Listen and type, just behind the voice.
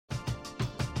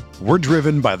We're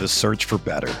driven by the search for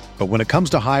better. But when it comes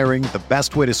to hiring, the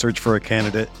best way to search for a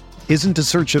candidate isn't to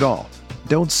search at all.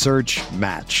 Don't search,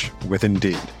 match with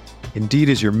Indeed. Indeed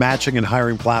is your matching and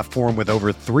hiring platform with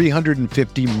over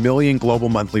 350 million global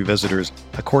monthly visitors,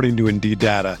 according to Indeed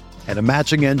data, and a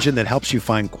matching engine that helps you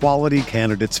find quality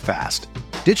candidates fast.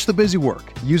 Ditch the busy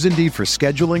work. Use Indeed for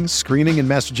scheduling, screening, and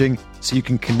messaging so you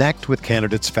can connect with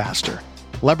candidates faster.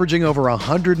 Leveraging over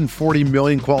 140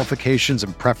 million qualifications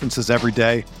and preferences every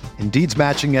day, Indeed's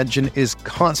matching engine is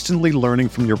constantly learning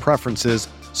from your preferences,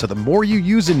 so the more you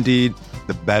use Indeed,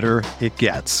 the better it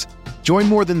gets. Join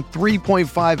more than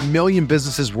 3.5 million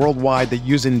businesses worldwide that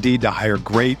use Indeed to hire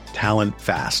great talent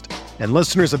fast. And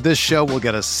listeners of this show will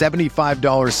get a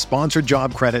 $75 sponsored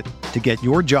job credit to get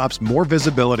your jobs more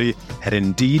visibility at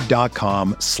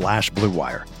Indeed.com/Blue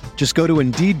Wire. Just go to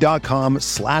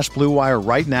Indeed.com/Blue Wire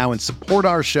right now and support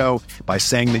our show by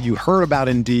saying that you heard about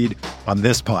Indeed on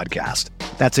this podcast.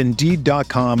 That's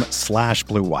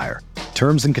Indeed.com/Blue Wire.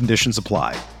 Terms and conditions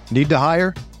apply. Need to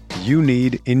hire? You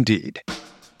need Indeed.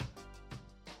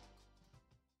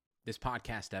 This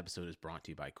podcast episode is brought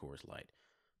to you by Coors Light.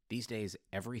 These days,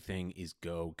 everything is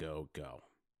go, go, go.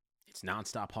 It's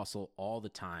nonstop hustle all the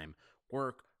time.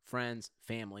 Work, friends,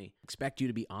 family, expect you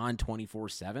to be on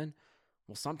 24/7.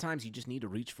 Well, sometimes you just need to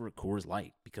reach for a Coors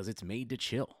Light because it's made to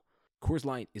chill. Coors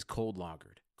Light is cold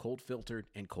lagered, cold filtered,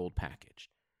 and cold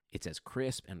packaged. It's as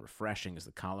crisp and refreshing as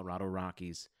the Colorado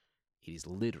Rockies. It is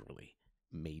literally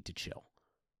made to chill.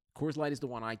 Coors Light is the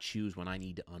one I choose when I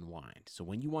need to unwind. So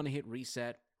when you want to hit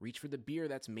reset, reach for the beer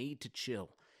that's made to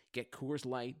chill. Get Coors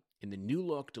Light in the new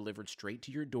look delivered straight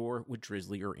to your door with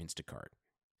Drizzly or Instacart.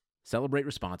 Celebrate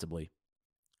responsibly.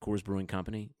 Coors Brewing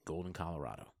Company, Golden,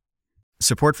 Colorado.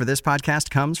 Support for this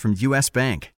podcast comes from U.S.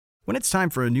 Bank. When it's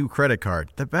time for a new credit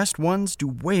card, the best ones do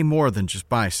way more than just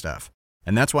buy stuff.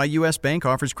 And that's why U.S. Bank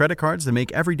offers credit cards that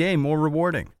make every day more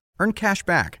rewarding. Earn cash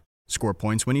back, score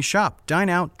points when you shop, dine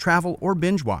out, travel, or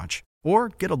binge watch, or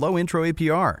get a low intro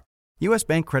APR. U.S.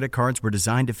 Bank credit cards were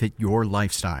designed to fit your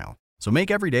lifestyle. So make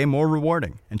every day more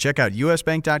rewarding and check out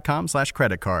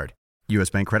usbank.com/credit card. U.S.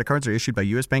 Bank credit cards are issued by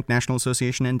U.S. Bank National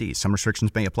Association ND. Some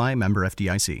restrictions may apply. Member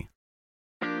FDIC.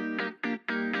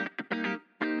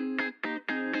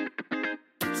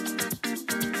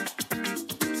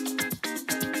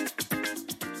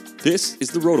 This is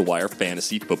the RotoWire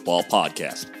Fantasy Football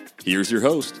Podcast. Here's your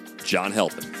host, John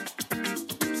Halpin.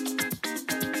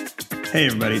 Hey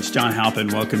everybody, it's John Halpin.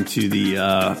 Welcome to the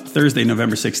Thursday,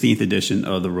 November 16th edition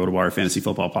of the RotoWire Fantasy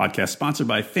Football Podcast, sponsored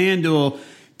by FanDuel.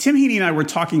 Tim Heaney and I were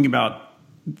talking about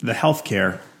the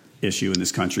healthcare issue in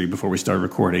this country before we started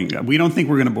recording. We don't think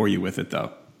we're going to bore you with it,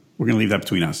 though. We're going to leave that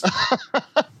between us.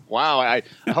 Wow, I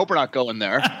hope we're not going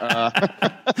there.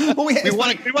 Well, we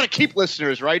want to keep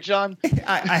listeners, right, John?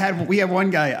 We have one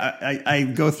guy. I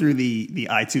go through the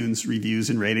iTunes reviews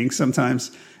and ratings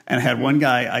sometimes, and I had one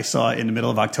guy I saw in the middle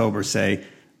of October say,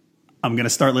 "I'm going to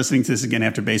start listening to this again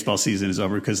after baseball season is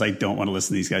over because I don't want to listen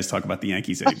to these guys talk about the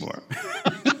Yankees anymore."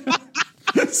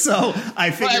 So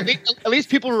I figured, well, at least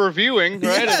people are reviewing,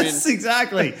 right? Yes,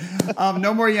 exactly.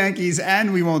 No more Yankees,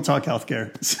 and we won't talk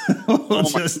healthcare. So we'll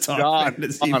just talk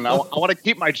fantasy. I want to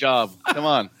keep my job. Come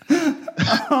on.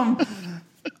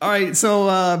 All right.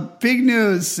 So big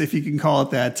news, if you can call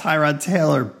it that. Tyrod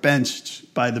Taylor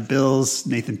benched by the Bills.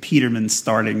 Nathan Peterman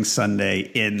starting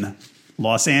Sunday in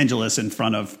Los Angeles in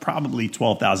front of probably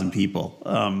 12,000 people.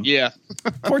 Yeah.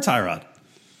 Poor Tyrod.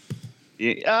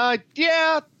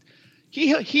 Yeah.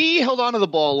 He held on to the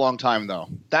ball a long time, though.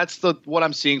 That's what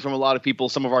I'm seeing from a lot of people.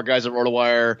 Some of our guys at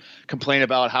RotoWire complain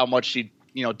about how much he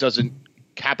doesn't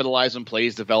capitalize on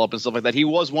plays, develop, and stuff like that. He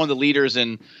was one of the leaders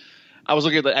in. I was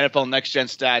looking at the NFL Next Gen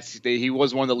stats. He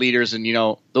was one of the leaders in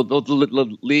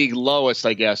the league lowest,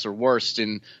 I guess, or worst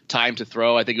in time to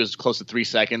throw. I think it was close to 3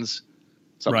 seconds,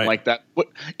 something like that. But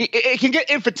it can get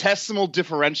infinitesimal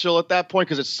differential at that point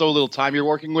because it's so little time you're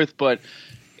working with, but.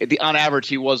 On average,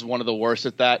 he was one of the worst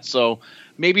at that. So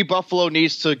maybe Buffalo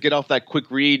needs to get off that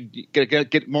quick read,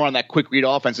 get more on that quick read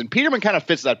offense. And Peterman kind of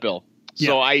fits that bill. Yeah.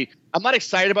 So I'm not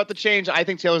excited about the change. I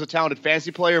think Taylor's a talented fantasy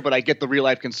player, but I get the real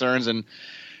life concerns. And,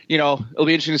 it'll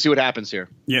be interesting to see what happens here.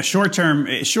 Yeah, short term,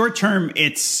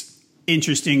 it's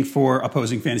interesting for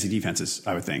opposing fantasy defenses,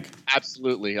 I would think.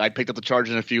 Absolutely. I picked up the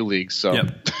Chargers in a few leagues. So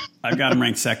yep. I've got him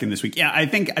ranked second this week. Yeah, I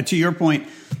think to your point,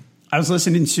 I was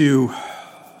listening to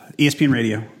ESPN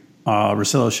Radio,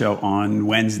 Russillo's show on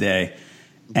Wednesday,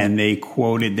 and they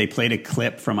played a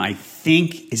clip from, I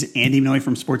think, is it Andy Miller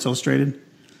from Sports Illustrated,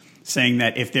 saying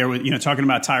that if there was, talking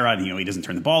about Tyrod, he doesn't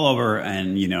turn the ball over,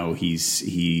 and he's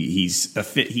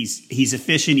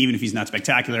efficient even if he's not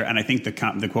spectacular. And I think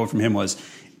the quote from him was,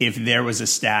 if there was a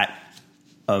stat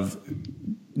of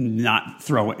not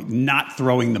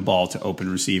throwing the ball to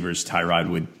open receivers, Tyrod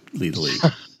would lead the league.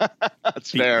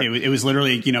 That's fair. It was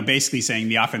literally, basically saying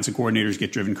the offensive coordinators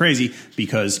get driven crazy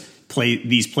because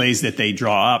these plays that they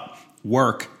draw up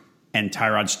work, and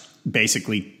Tyrod's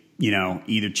basically,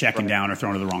 either checking down or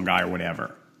throwing to the wrong guy or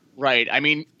whatever. Right. I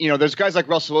mean, there's guys like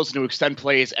Russell Wilson who extend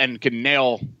plays and can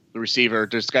nail the receiver.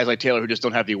 There's guys like Taylor who just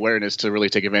don't have the awareness to really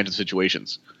take advantage of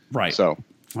situations. Right. So,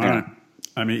 right.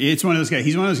 I mean, it's one of those guys.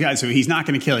 He's one of those guys who he's not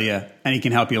going to kill you, and he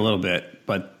can help you a little bit.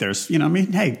 But there's,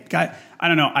 hey, guy, I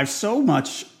don't know. I've so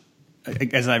much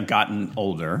as I've gotten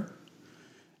older.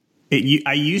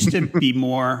 I used to be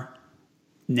more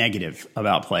negative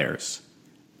about players,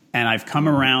 and I've come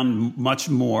around much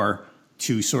more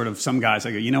to sort of some guys.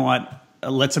 I go, you know what?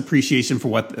 Let's appreciate them for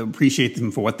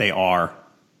what they are,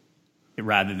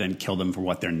 rather than kill them for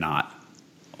what they're not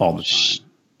all the time.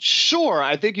 Sure,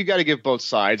 I think you got to give both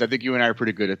sides. I think you and I are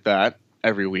pretty good at that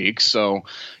every week. So,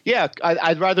 yeah,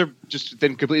 I'd rather just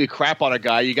than completely crap on a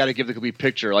guy. You got to give the complete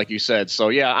picture, like you said. So,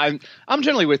 yeah, I'm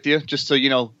generally with you, just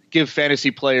to give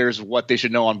fantasy players what they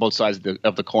should know on both sides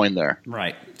of the coin there.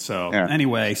 Right. So,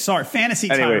 anyway, sorry, fantasy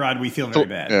Tyrod, we feel very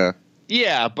bad.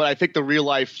 Yeah, but I think the real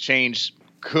life change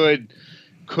could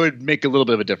make a little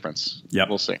bit of a difference. Yep.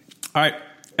 We'll see. All right.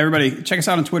 Everybody, check us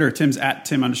out on Twitter. Tim's at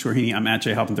Tim_Heaney. I'm at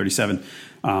JHalpin37.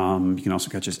 You can also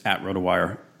catch us at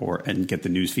RotoWire and get the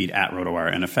news feed at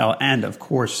RotoWire NFL. And, of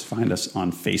course, find us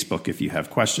on Facebook if you have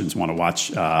questions, want to watch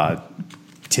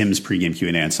Tim's pregame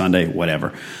Q&A on Sunday,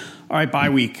 whatever. All right, bye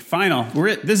week. Final.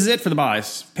 This is it for the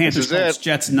byes. Panthers, Colts,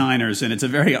 Jets, Niners, and it's a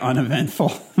very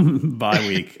uneventful bye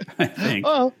week, I think.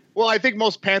 Well, I think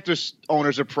most Panthers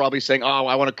owners are probably saying,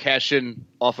 I want to cash in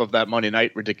off of that Monday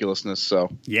night ridiculousness. So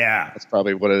yeah, that's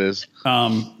probably what it is.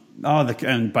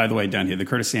 And by the way, down here, the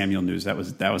Curtis Samuel news, that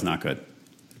was not good.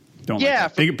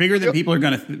 Bigger than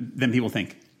people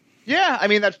think. Yeah, I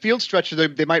mean, that field stretcher,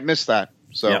 they might miss that.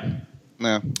 So,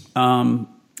 yeah. All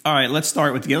right, let's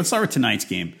start with tonight's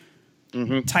game.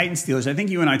 Mm-hmm. Titans Steelers. I think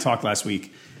you and I talked last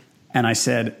week, and I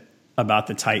said about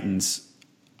the Titans,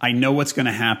 I know what's going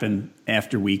to happen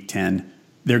after Week 10.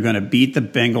 They're going to beat the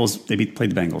Bengals. They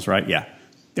played the Bengals, right? Yeah.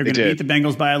 They're going to beat the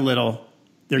Bengals by a little.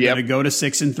 They're going to go to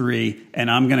 6-3,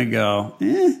 and I'm going to go,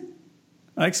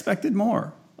 I expected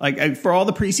more. Like, for all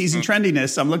the preseason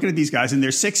trendiness, I'm looking at these guys, and they're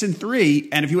 6-3,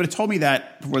 and if you would have told me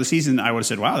that before the season, I would have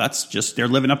said, wow, that's just, they're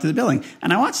living up to the billing.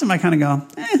 And I watch them, I kind of go,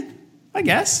 I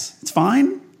guess. It's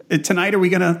fine. Tonight, are we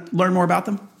going to learn more about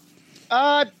them?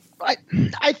 I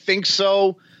think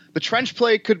so. The trench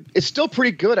play is still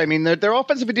pretty good. I mean, their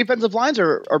offensive and defensive lines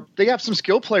are they have some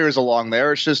skill players along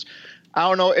there. It's just, I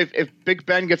don't know if Big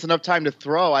Ben gets enough time to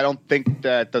throw. I don't think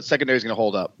that the secondary is going to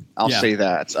hold up. I'll say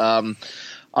that. On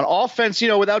offense,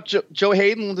 without Joe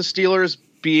Hayden, the Steelers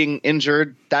being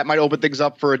injured, that might open things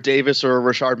up for a Davis or a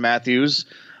Rashard Matthews.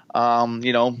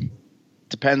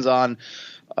 Depends on.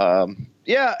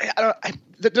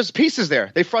 There's pieces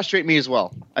there. They frustrate me as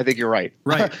well. I think you're right.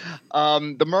 Right.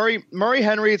 The Murray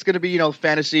Henry, it's going to be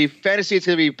fantasy. Fantasy, it's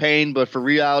going to be pain, but for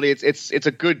reality, it's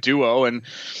a good duo. And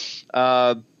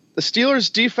the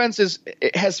Steelers' defense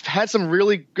has had some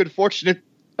really good fortunate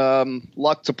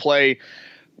luck to play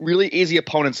really easy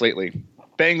opponents lately.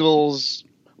 Bengals,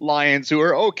 Lions, who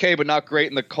are okay but not great,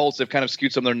 and the Colts have kind of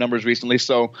skewed some of their numbers recently.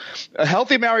 So a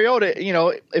healthy Mariota,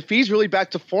 if he's really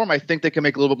back to form, I think they can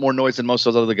make a little bit more noise than most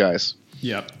of those other guys.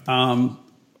 Yep. Let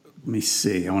me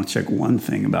see. I want to check one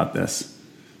thing about this.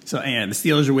 So, the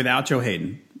Steelers are without Joe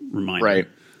Hayden. Reminder. Right.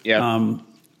 Yeah.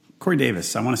 Corey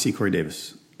Davis. I want to see Corey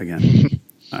Davis again.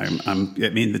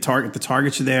 The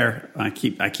targets are there. I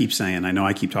keep saying. I know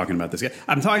I keep talking about this guy.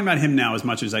 I'm talking about him now as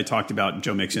much as I talked about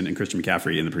Joe Mixon and Christian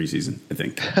McCaffrey in the preseason. I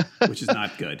think, which is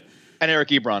not good. And Eric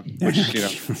Ebron, which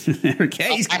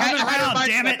he's coming around.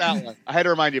 Damn it! I had to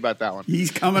remind you about that one.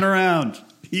 He's coming around.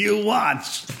 You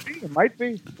watch. It might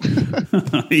be.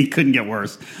 He couldn't get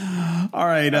worse. All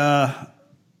right. The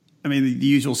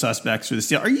usual suspects for the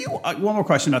Steelers. One more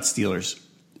question about the Steelers.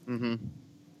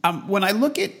 Mm-hmm. When I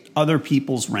look at other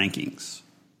people's rankings,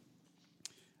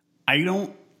 I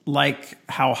don't like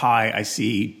how high I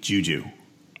see Juju.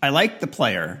 I like the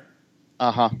player.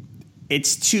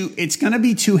 It's going to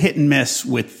be too hit and miss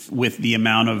with the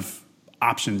amount of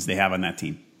options they have on that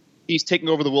team. He's taking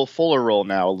over the Will Fuller role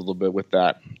now a little bit with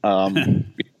that.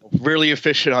 Really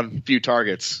efficient on few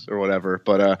targets or whatever.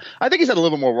 But I think he's had a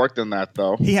little bit more work than that,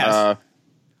 though. He has.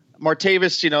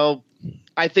 Martavis,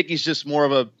 I think he's just more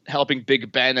of a helping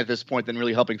Big Ben at this point than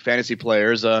really helping fantasy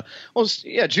players.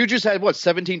 Juju's had,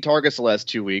 17 targets the last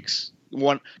 2 weeks.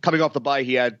 One coming off the bye,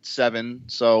 he had 7.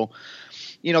 So,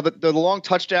 you know, the long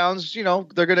touchdowns, you know,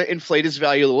 they're going to inflate his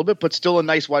value a little bit, but still a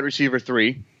nice wide receiver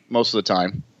 3 most of the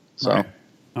time. So, all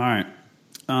right.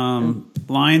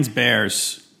 Lions,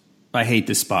 Bears. I hate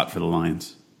this spot for the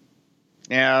Lions.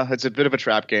 Yeah, it's a bit of a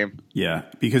trap game. Yeah,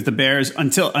 because the Bears,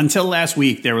 until last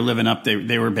week, they were living up.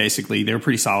 They were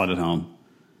pretty solid at home,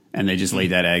 and they just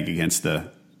laid that egg against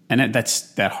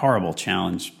that's that horrible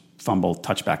challenge fumble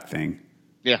touchback thing.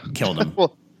 Yeah, killed them.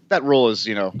 Well, that rule is,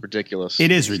 you know, ridiculous.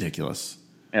 It is ridiculous.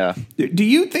 Yeah. Do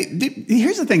you think?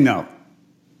 Here's the thing, though.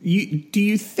 Do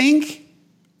you think,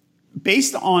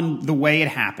 based on the way it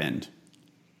happened,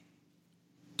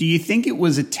 do you think it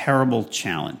was a terrible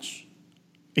challenge?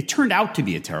 It turned out to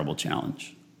be a terrible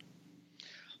challenge.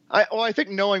 I think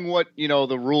knowing what, you know,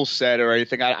 the rules said or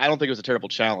anything, I don't think it was a terrible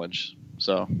challenge.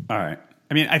 So, all right.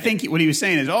 I mean, I think what he was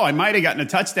saying is, I might have gotten a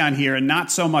touchdown here, and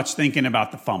not so much thinking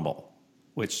about the fumble,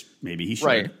 which maybe he should.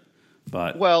 Right.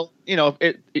 But well, you know,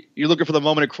 you're looking for the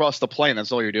moment across the plane.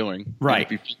 That's all you're doing. Right.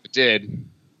 And if you did,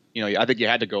 you know, I think you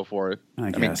had to go for it. I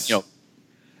mean, guess. you know,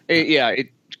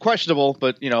 it's questionable,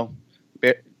 but, you know,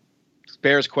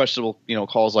 Bears questionable, you know,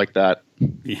 calls like that.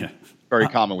 Yeah. Very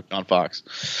common with John Fox.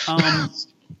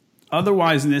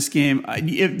 Otherwise, in this game,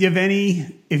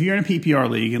 if you're in a PPR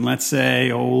league, and let's say,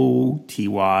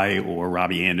 T.Y. or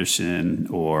Robbie Anderson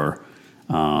or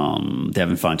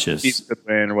Devin Funchess. He's good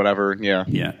win or whatever, yeah.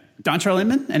 Yeah. Dontrell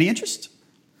Inman, any interest?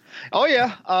 Oh,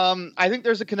 yeah. I think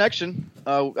there's a connection.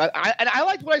 I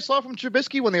liked what I saw from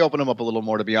Trubisky when they opened him up a little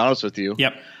more, to be honest with you.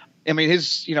 Yep. I mean,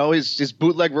 his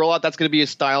bootleg rollout, that's going to be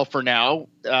his style for now.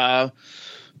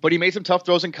 But he made some tough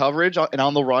throws in coverage and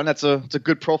on the run. It's a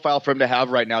good profile for him to have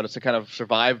right now, just to kind of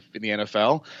survive in the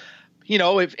NFL. You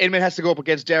know, if Inman has to go up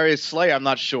against Darius Slay, I'm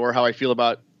not sure how I feel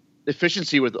about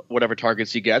efficiency with whatever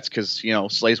targets he gets, because, you know,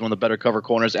 Slay's one of the better cover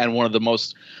corners and one of the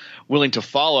most willing to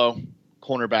follow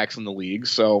cornerbacks in the league.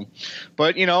 So,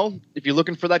 but, you know, if you're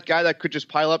looking for that guy that could just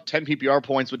pile up 10 PPR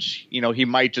points, which, you know, he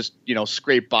might just, you know,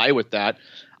 scrape by with that,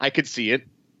 I could see it.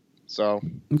 So,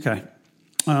 okay.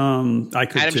 I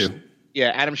could too.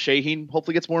 Yeah, Adam Shaheen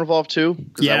hopefully gets more involved too,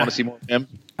 because I want to see more of him.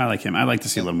 I like him. I like to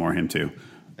see a little more of him too.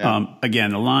 Yeah.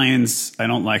 Again, the Lions, I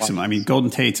don't like some. I mean, Golden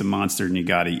Tate's a monster, and you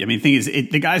got to. I mean, the thing is,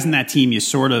 the guys in that team, you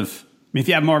sort of. I mean, if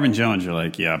you have Marvin Jones, you're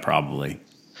like, yeah, probably.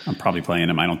 I'm probably playing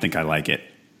him. I don't think I like it.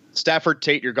 Stafford,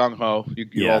 Tate, you're gung ho.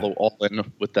 You're all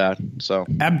in with that. So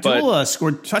Abdullah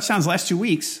scored touchdowns last 2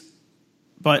 weeks,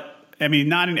 but I mean,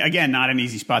 not an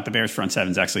easy spot. The Bears front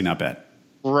seven's actually not bad.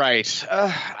 Right.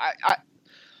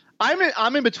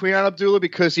 I'm in between on Abdullah,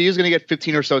 because he is going to get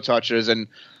 15 or so touches, and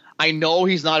I know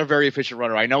he's not a very efficient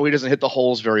runner. I know he doesn't hit the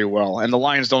holes very well, and the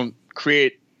Lions don't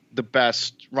create the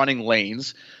best running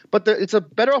lanes, but it's a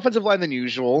better offensive line than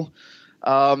usual.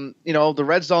 You know, the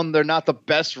red zone, they're not the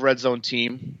best red zone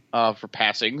team for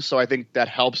passing, so I think that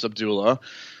helps Abdullah.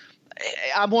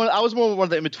 I was more one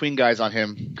of the in-between guys on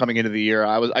him coming into the year.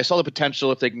 I saw the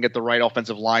potential if they can get the right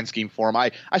offensive line scheme for him. I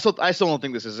still don't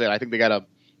think this is it. I think they got to,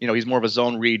 you know, he's more of a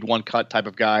zone read, one cut type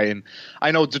of guy, and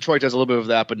I know Detroit does a little bit of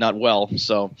that, but not well.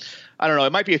 So I don't know.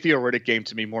 It might be a theoretic game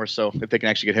to me more so if they can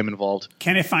actually get him involved.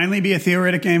 Can it finally be a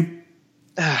theoretic game?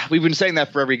 We've been saying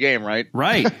that for every game, right?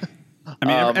 Right. I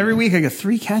mean, every week I get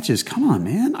 3 catches. Come on,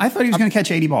 man. I thought he was going to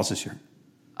catch 80 balls this year.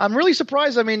 I'm really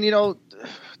surprised. I mean, you know,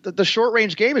 the short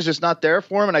range game is just not there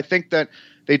for him, and I think that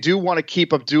they do want to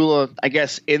keep Abdullah, I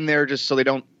guess, in there just so they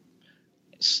don't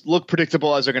look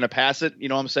predictable as they're going to pass it. You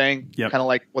know what I'm saying? Yep. Kind of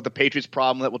like what the Patriots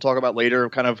problem that we'll talk about later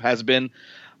kind of has been.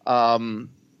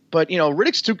 But, you know,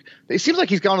 Riddick's too – it seems like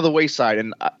he's gone to the wayside.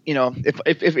 And, you know,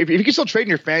 if you can still trade in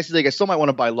your fantasy league, I still might want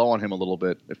to buy low on him a little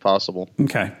bit if possible.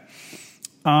 Okay.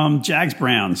 Jags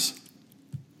Browns.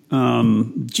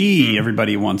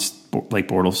 Everybody wants Blake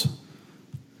Bortles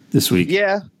this week.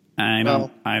 Yeah. I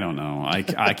don't know.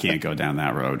 I can't go down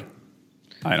that road.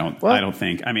 I don't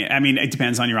think. I mean, it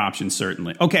depends on your options,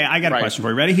 certainly. Okay, I got a question for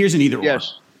you. Ready? Here's an either or.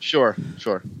 Yes, sure.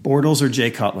 Bortles or Jay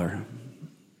Cutler?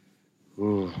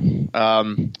 Ooh.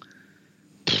 I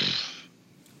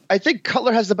think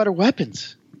Cutler has the better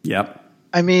weapons. Yep.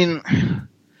 I mean,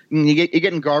 you're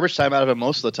getting garbage time out of him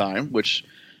most of the time, which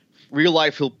real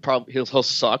life he'll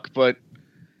suck, but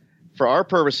for our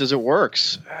purposes it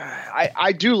works.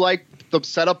 I do like the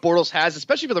setup Bortles has,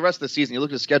 especially for the rest of the season. You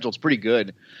look at the schedule; it's pretty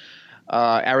good.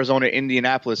 Arizona,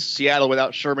 Indianapolis, Seattle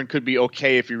without Sherman could be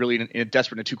okay if you're really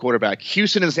desperate in a 2-quarterback.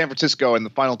 Houston and San Francisco in the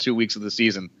final 2 weeks of the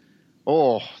season.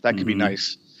 Oh, that could be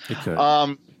nice. It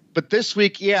could. But this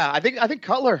week, yeah, I think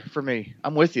Cutler for me.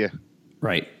 I'm with you.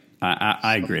 Right.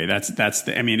 I agree. That's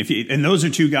the. I mean, and those are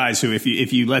two guys who,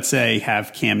 if you let's say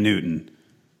have Cam Newton,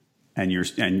 and you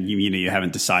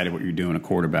haven't decided what you're doing a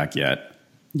quarterback yet,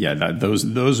 Yeah,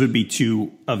 those would be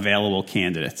two available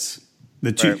candidates.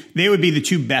 They would be the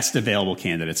two best available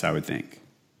candidates, I would think.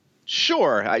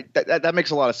 Sure, that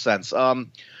makes a lot of sense.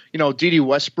 D.D.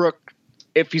 Westbrook,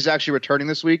 if he's actually returning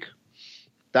this week,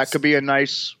 that could be a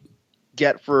nice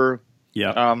get for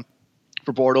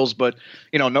Bortles. But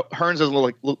Hearns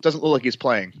doesn't look like he's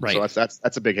playing, right? So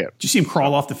that's a big hit. Did you see him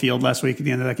crawl off the field last week at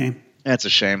the end of that game? That's a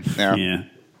shame. Yeah.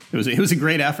 It was a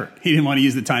great effort. He didn't want to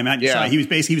use the timeout.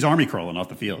 He was army crawling off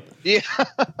the field. Yeah.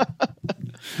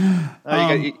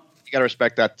 You got to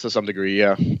respect that to some degree.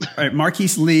 Yeah. All right.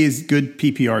 Marquise Lee is good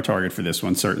PPR target for this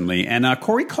one, certainly. And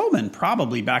Corey Coleman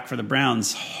probably back for the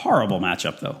Browns. Horrible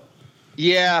matchup, though.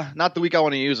 Yeah. Not the week I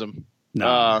want to use him.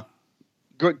 No.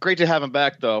 Great to have him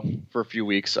back, though, for a few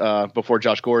weeks before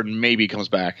Josh Gordon maybe comes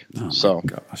back. Oh, my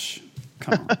gosh.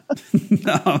 Come on.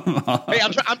 Hey,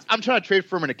 I'm trying to trade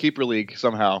for him in a keeper league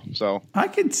somehow. So I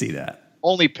can see that.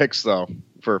 Only picks though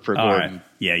for Gordon. Right.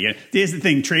 Yeah. Here's the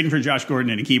thing: trading for Josh Gordon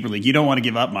in a keeper league, you don't want to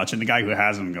give up much. And the guy who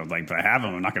has him goes like, "If I have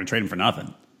him, I'm not going to trade him for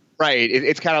nothing." Right.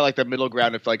 It's kind of like the middle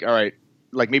ground. If like, all right,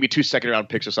 like maybe 2 second-round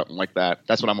picks or something like that.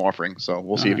 That's what I'm offering. So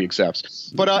we'll see if he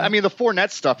accepts. But the Fournette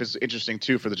stuff is interesting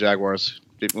too for the Jaguars.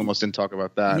 We almost didn't talk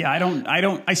about that. Yeah,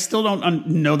 I still don't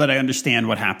know that I understand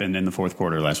what happened in the fourth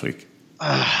quarter last week.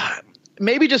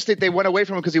 Maybe just that they went away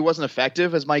from him because he wasn't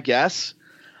effective, is my guess.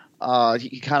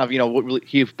 He kind of,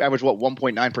 he averaged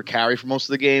 1.9 per carry for most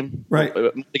of the game. Right.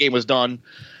 The game was done.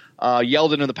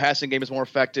 Yeldon in the passing game is more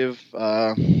effective.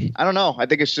 I don't know. I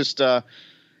think it's just, and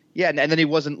then he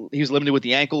was limited with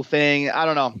the ankle thing. I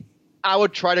don't know. I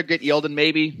would try to get Yeldon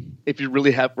maybe if you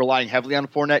really relying heavily on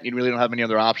Fournette and you really don't have any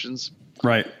other options.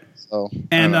 Right. So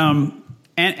and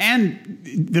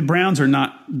the Browns are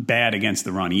not bad against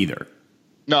the run either.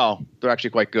 No, they're actually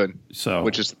quite good. So,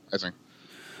 which is surprising.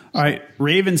 All right,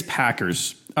 Ravens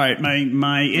Packers. All right,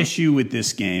 my issue with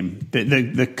this game,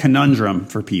 the conundrum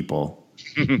for people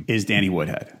is Danny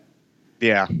Woodhead.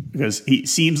 Yeah, because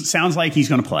sounds like he's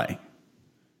going to play,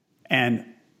 and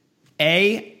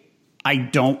I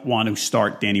don't want to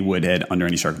start Danny Woodhead under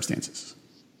any circumstances.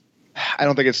 I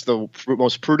don't think it's the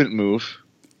most prudent move,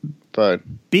 but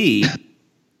B,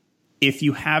 if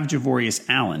you have Javorius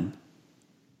Allen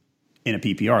in a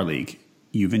PPR league,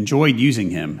 you've enjoyed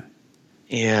using him.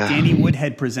 Yeah. Danny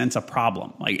Woodhead presents a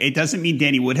problem. Like, it doesn't mean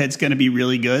Danny Woodhead's going to be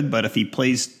really good, but if he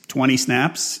plays 20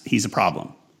 snaps, he's a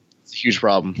problem. It's a huge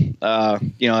problem.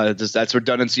 That's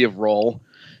redundancy of role.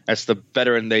 That's the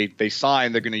veteran they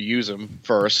sign. They're going to use him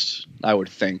first, I would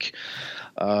think.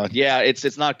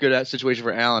 It's not good situation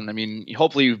for Allen. I mean,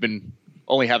 hopefully you've been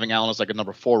only having Allen as like a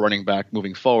number 4 running back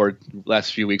moving forward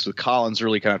last few weeks with Collins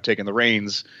really kind of taking the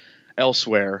reins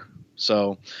elsewhere.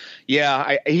 So,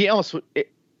 I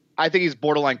think he's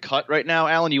borderline cut right now.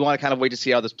 Allen, you want to kind of wait to see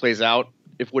how this plays out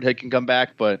if Woodhead can come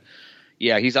back, but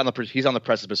he's on the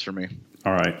precipice for me.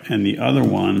 All right, and the other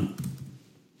one,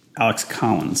 Alex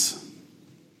Collins.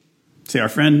 See, our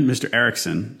friend Mr.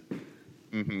 Erickson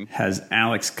has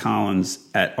Alex Collins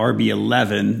at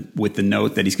RB11 with the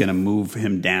note that he's going to move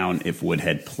him down if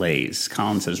Woodhead plays.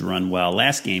 Collins has run well.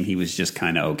 Last game he was just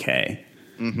kind of okay.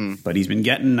 But he's been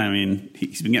getting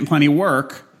plenty of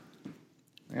work.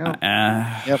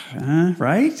 Yeah.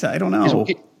 Right? I don't know.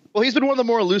 He's been one of the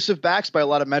more elusive backs by a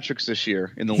lot of metrics this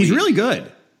year in the league. He's really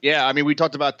good. Yeah, I mean, we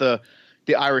talked about the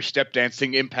Irish step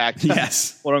dancing impact,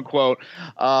 yes, quote unquote.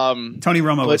 Tony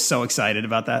Romo was so excited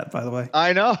about that, by the way.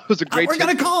 I know. It was a great we're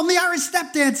going to call him the Irish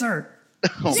step dancer.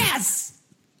 Yes!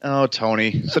 Oh,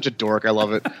 Tony. Such a dork. I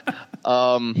love it.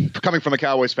 Coming from a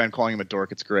Cowboys fan, calling him a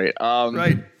dork, it's great.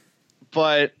 Right.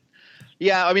 But,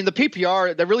 I mean, the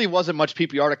PPR, there really wasn't much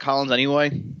PPR to Collins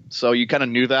anyway. So you kind of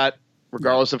knew that,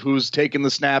 regardless of who's taking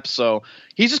the snaps. So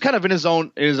he's just kind of in his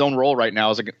own role right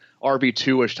now as like an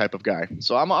RB2-ish type of guy.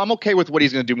 So I'm okay with what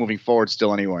he's going to do moving forward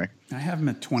still anyway. I have him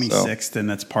at 26th, and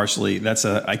that's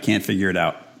I can't figure it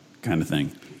out kind of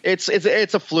thing. It's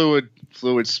a fluid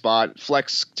spot.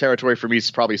 Flex territory for me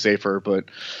is probably safer, but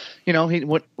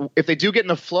if they do get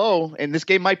in a flow, and this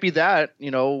game might be that,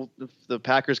 if the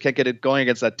Packers can't get it going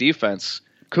against that defense,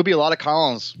 could be a lot of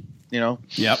Collins,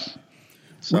 Yep.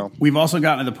 So we've also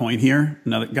gotten to the point here,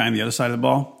 another guy on the other side of the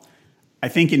ball. I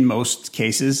think in most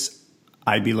cases,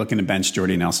 I'd be looking to bench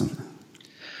Jordy Nelson.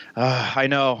 I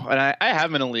know, and I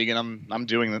have him in a league, and I'm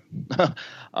doing it.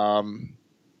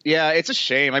 It's a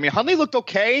shame. I mean, Hundley looked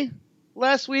okay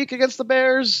last week against the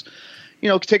Bears.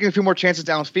 Taking a few more chances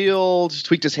downfield,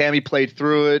 tweaked his hammy, played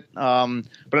through it.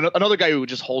 But another guy who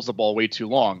just holds the ball way too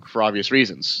long for obvious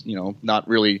reasons. Not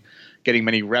really getting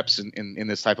many reps in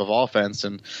this type of offense.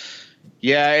 And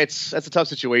Yeah, that's a tough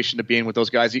situation to be in with those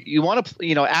guys. You want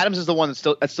to, Adams is the one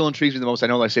that still intrigues me the most. I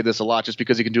know I say this a lot just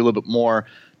because he can do a little bit more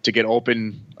to get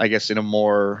open, I guess, in a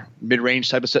more mid-range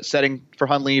type of setting for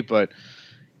Hundley. But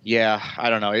yeah,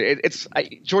 I don't know.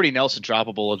 Jordy Nelson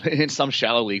droppable in some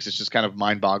shallow leagues. It's just kind of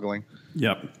mind-boggling.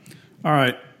 Yep. All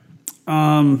right.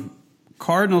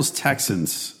 Cardinals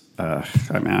Texans. I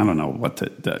don't know what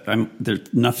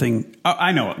there's nothing.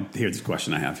 I know. Here's the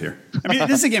question I have here. I mean,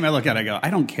 this is a game I look at. I go, I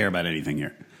don't care about anything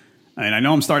here. I mean, I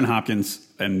know I'm starting Hopkins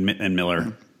and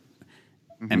Miller,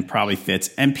 and probably Fitz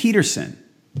and Peterson.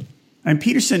 And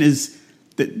Peterson is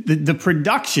the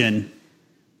production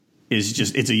is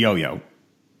just it's a yo-yo,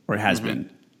 or it has been.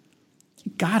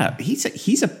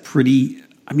 He's a pretty.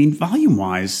 I mean, volume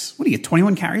wise, what do you get?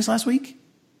 21 carries last week.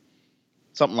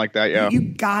 Something like that, yeah.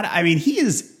 I mean, he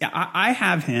is. I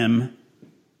have him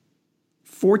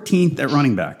 14th at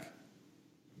running back.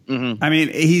 I mean,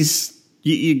 he's.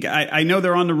 I know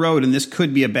they're on the road, and this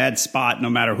could be a bad spot, no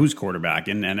matter who's quarterback.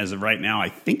 And as of right now, I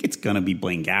think it's going to be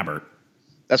Blaine Gabbert.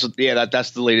 That's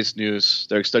the latest news.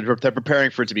 They're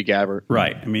preparing for it to be Gabbert,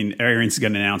 right? I mean, Arians is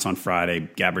going to announce on Friday.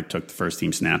 Gabbert took the first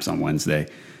team snaps on Wednesday.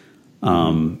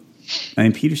 I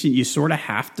mean, Peterson, you sort of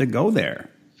have to go there.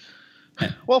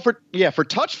 Well, for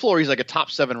touch floor, he's like a top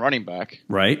 7 running back,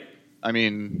 right? I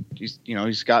mean,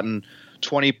 he's gotten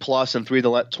 21 plus in 3 of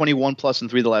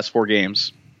the last 4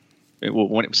 games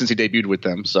since he debuted with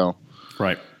them. So,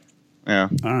 right, yeah.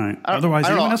 All right. Otherwise,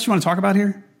 anyone else you want to talk about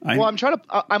here? I'm trying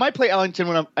to. I might play Ellington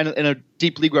when I'm in a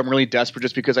deep league where I'm really desperate,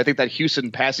 just because I think that Houston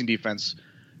passing defense,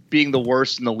 being the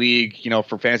worst in the league,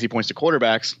 for fantasy points to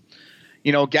quarterbacks,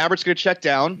 Gabbert's going to check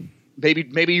down.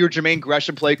 Maybe your Jermaine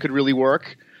Gresham play could really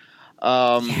work.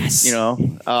 Yes. He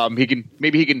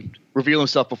can reveal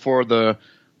himself before the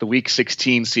week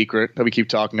 16 secret that we keep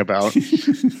talking about.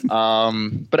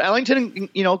 But Ellington,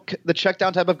 the check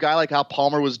down type of guy, like how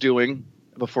Palmer was doing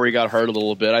before he got hurt a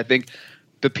little bit. I think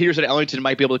the Peterson and Ellington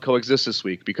might be able to coexist this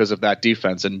week because of that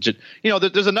defense. And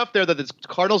there's enough there that the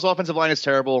Cardinals' offensive line is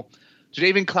terrible.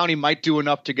 Jadeveon Clowney might do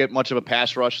enough to get much of a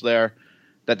pass rush there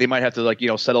that they might have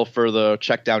to settle for the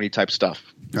check downy type stuff.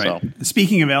 Right. So.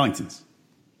 Speaking of Ellingtons.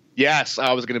 Yes,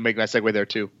 I was going to make that segue there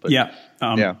too. But,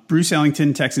 yeah. Bruce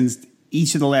Ellington, Texans,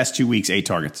 each of the last 2 weeks, 8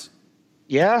 targets.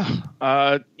 Yeah.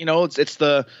 It's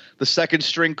the second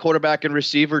string quarterback and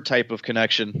receiver type of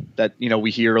connection that,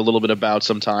 we hear a little bit about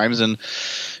sometimes. And,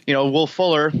 Will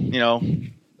Fuller,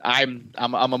 I'm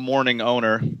a mourning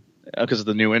owner because of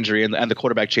the new injury and the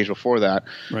quarterback change before that.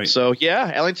 Right. So, yeah,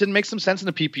 Ellington makes some sense in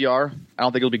the PPR. I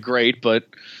don't think it'll be great, but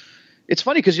it's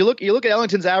funny because you look at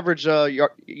Ellington's average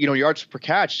yards per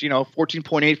catch,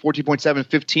 14.8, 14.7,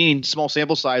 15, small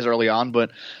sample size early on,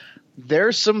 but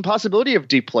there's some possibility of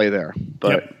deep play there.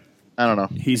 But I don't know.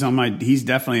 He's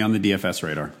definitely on the DFS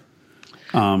radar.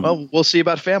 Well, we'll see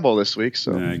about Fanball this week.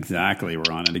 So exactly,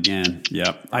 we're on it again.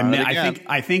 Yep.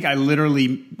 I think I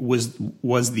literally was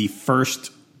the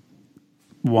first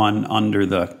one under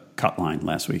the cut line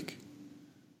last week.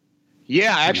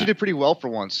 Yeah, I actually did pretty well for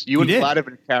once. You and Vlad have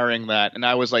been carrying that, and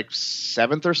I was like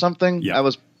 7th or something. Yeah. I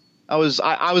was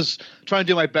trying to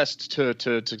do my best to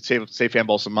save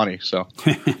Fanball some money. So,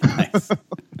 nice.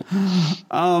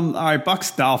 All right,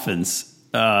 Bucks Dolphins.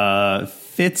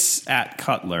 Fitz at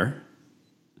Cutler.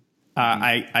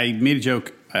 I made a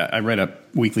joke. I read a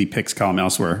weekly picks column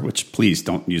elsewhere, which please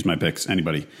don't use my picks.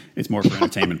 Anybody, it's more for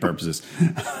entertainment purposes.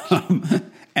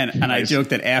 And I joked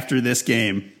that after this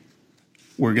game,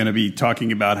 we're going to be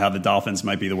talking about how the Dolphins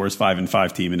might be the worst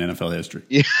 5-5 team in NFL history.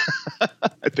 Yeah,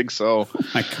 I think so. Oh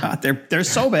my God, they're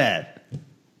so bad.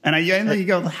 And you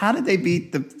go, how did they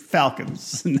beat the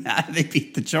Falcons? And how did they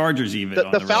beat the Chargers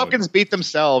even? The Falcons beat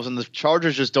themselves, and the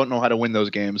Chargers just don't know how to win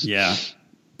those games. Yeah,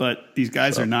 but these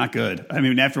guys are not good. I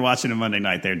mean, after watching them Monday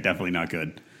night, they're definitely not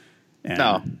good.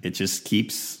 And it just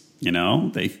keeps,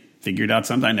 they figured out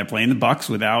sometime they're playing the Bucs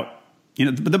without.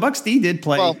 But the Bucs D did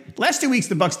play. Well, last 2 weeks,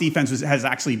 the Bucs defense has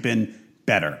actually been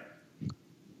better.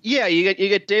 Yeah, you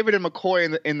get David and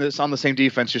McCoy on the same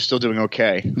defense. You're still doing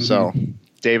okay. Mm-hmm. So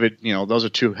David, those are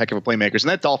 2 heck of a playmakers, and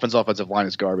that Dolphins offensive line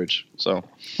is garbage. So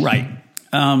right.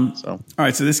 All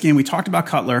right. So this game we talked about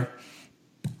Cutler.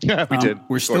 Yeah, we did.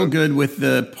 We're still good with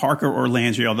the Parker or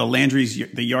Landry, although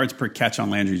the yards per catch on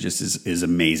Landry just is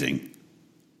amazing.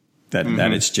 That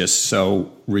it's just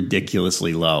so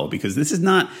ridiculously low because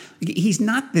he's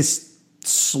not this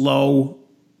slow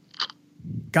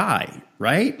guy,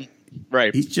 right?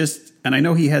 Right. He's just, and I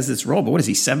know he has this role, but what is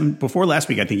he, 7? Before last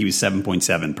week, I think he was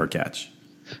 7.7 per catch.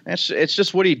 It's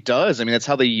just what he does. I mean, that's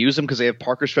how they use him because they have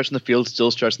Parker stretching the field,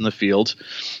 Still stretching the field,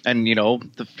 and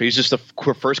he's just the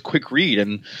first quick read.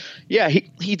 And yeah,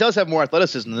 he does have more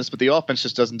athleticism than this, but the offense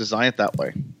just doesn't design it that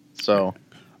way. So,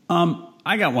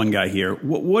 I got one guy here.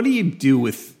 What do you do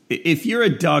if you're a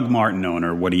Doug Martin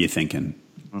owner? What are you thinking?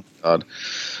 Oh, God,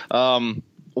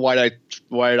 why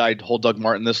did I hold Doug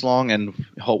Martin this long, and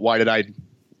why did I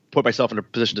put myself in a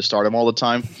position to start him all the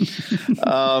time?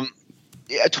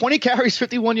 20 carries,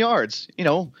 51 yards.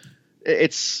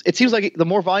 It seems like the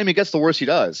more volume he gets, the worse he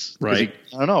does. Right.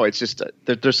 I don't know. It's just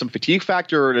there's some fatigue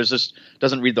factor, or there's just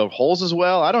doesn't read the holes as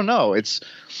well. I don't know. It's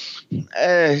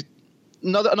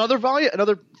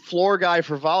another floor guy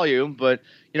for volume, but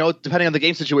depending on the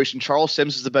game situation, Charles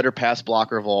Sims is the better pass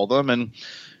blocker of all of them, and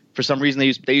for some reason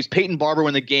they use Peyton Barber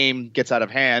when the game gets out of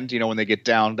hand. When they get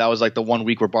down, that was like the 1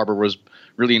 week where Barber was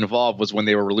really involved was when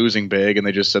they were losing big, and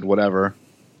they just said whatever.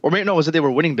 Or maybe was it they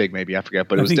were winning big? Maybe I forget,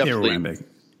 but it was definitely they were winning big.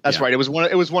 That's right. It was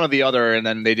one of the other, and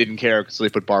then they didn't care, so they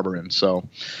put Barber in. So,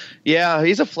 yeah,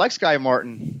 he's a flex guy,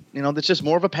 Martin. That's just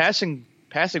more of a passing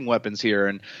weapons here,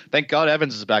 and thank God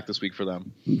Evans is back this week for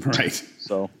them. Right.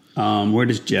 So, where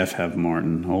does Jeff have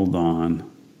Martin? Hold on,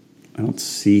 I don't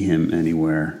see him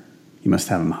anywhere. He must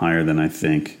have him higher than I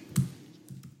think.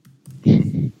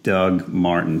 Doug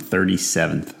Martin,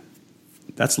 37th.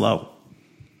 That's low.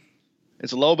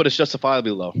 It's low, but it's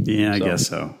justifiably low. Yeah, I guess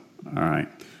so. All right.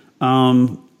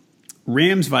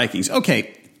 Rams, Vikings.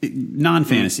 Okay,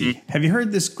 non-fantasy. Mm-hmm. Have you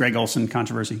heard this Greg Olsen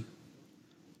controversy?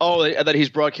 Oh, that he's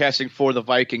broadcasting for the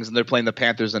Vikings and they're playing the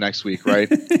Panthers the next week, right?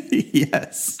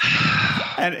 Yes.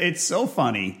 And it's so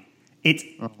funny.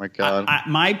 Oh, my God.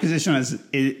 My position is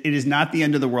it is not the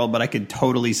end of the world, but I could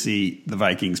totally see the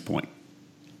Vikings' point.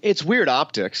 It's weird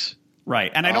optics.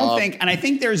 Right. And I don't think, and I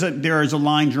think there is a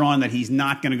line drawn that he's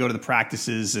not going to go to the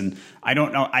practices. And I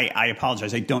don't know. I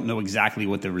apologize. I don't know exactly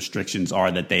what the restrictions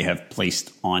are that they have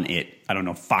placed on it. I don't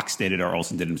know if Fox did it or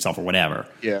Olsen did it himself or whatever.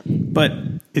 Yeah. But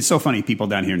it's so funny. People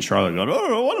down here in Charlotte go,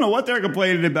 oh, I don't know what they're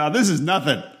complaining about. This is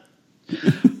nothing.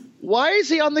 Why is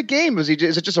he on the game? Is it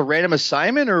just a random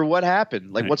assignment or what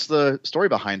happened? Like, what's the story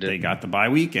behind it? They got the bye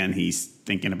week, and he's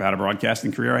thinking about a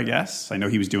broadcasting career, I guess. I know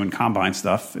he was doing combine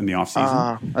stuff in the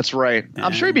offseason. That's right.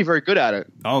 I'm sure he'd be very good at it.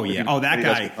 Oh, yeah. Oh, that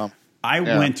guy. I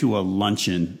went to a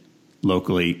luncheon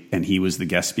locally, and he was the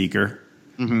guest speaker.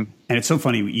 Mm-hmm. And it's so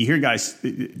funny. You hear guys,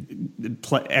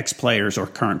 ex-players or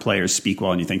current players speak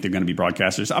well, and you think they're going to be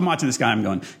broadcasters. I'm watching this guy. I'm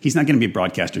going, he's not going to be a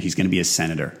broadcaster. He's going to be a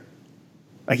senator.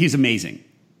 Like, he's amazing.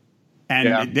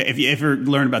 And if you ever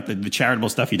learn about the charitable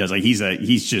stuff he does, like he's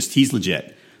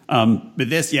legit. But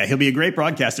this, he'll be a great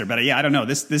broadcaster. But I don't know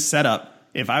this setup.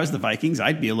 If I was the Vikings,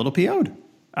 I'd be a little PO'd.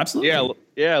 Absolutely.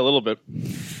 Yeah, a little bit.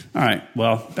 All right.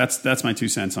 Well, that's my 2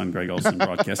 cents on Greg Olsen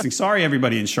broadcasting. Sorry,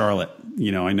 everybody in Charlotte.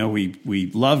 I know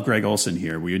we love Greg Olsen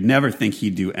here. We would never think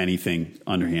he'd do anything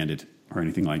underhanded or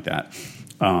anything like that.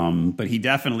 But he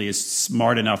definitely is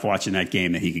smart enough watching that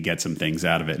game that he could get some things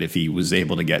out of it if he was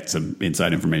able to get some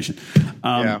inside information.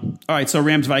 All right, so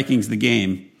Rams-Vikings, the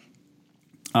game.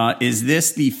 Is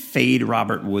this the fade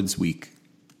Robert Woods week?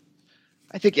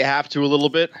 I think you have to a little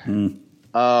bit.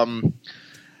 I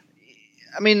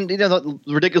mean, the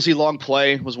ridiculously long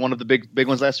play was one of the big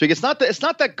ones last week. It's not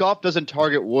that Goff doesn't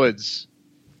target Woods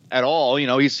at all.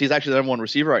 He's actually the number one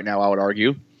receiver right now, I would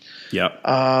argue. Yep.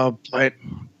 But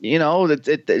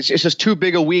it's just too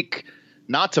big a week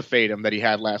not to fade him that he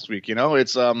had last week.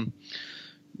 It's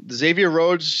Xavier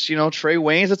Rhodes, Trey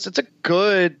Waynes. It's a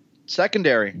good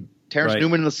secondary. Terrence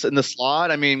Newman in the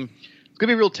slot. I mean, it's gonna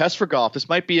be a real test for Goff. This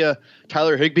might be a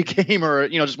Tyler Higbee game or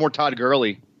just more Todd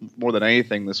Gurley more than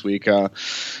anything this week.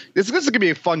 This is gonna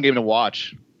be a fun game to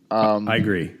watch. I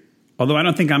agree. Although I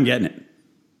don't think I'm getting it.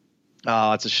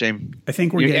 Oh, it's a shame. I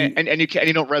think we're getting and you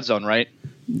don't red zone, right?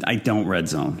 I don't red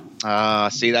zone.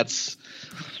 See, that's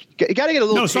you got to get a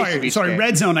little. No, sorry,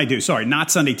 red zone. I do. Sorry, not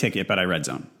Sunday ticket, but I red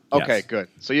zone. Okay, yes. Good.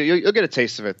 So you'll get a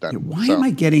taste of it then. Why am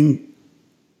I getting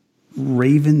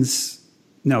Ravens?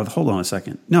 No, hold on a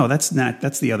second. No, that's not.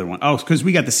 That's the other one. Oh, because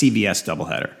we got the CBS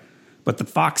doubleheader, but the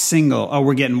Fox single. Oh,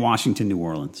 we're getting Washington, New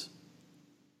Orleans.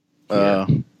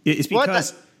 It's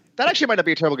because that actually might not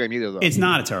be a terrible game either, though. It's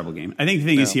not a terrible game. I think the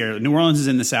thing is here, New Orleans is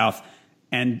in the South.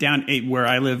 And down where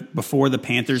I live, before the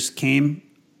Panthers came,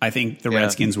 I think the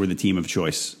Redskins were the team of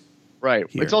choice. Right.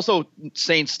 Here. It's also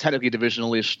Saints technically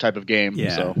divisional-ish type of game.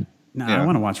 Yeah. So. I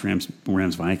want to watch Rams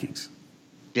Vikings.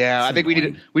 Yeah, I think we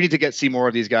need to see more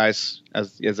of these guys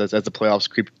as the playoffs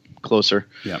creep closer.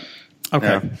 Yeah.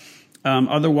 Okay. Yeah.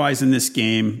 Otherwise, in this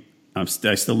game, I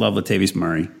still love Latavius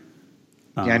Murray.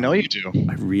 I know you do.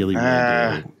 I really do.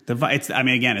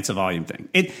 Again, it's a volume thing.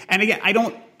 And again,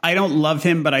 I don't love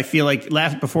him, but I feel like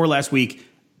before last week,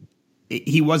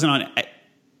 he wasn't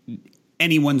on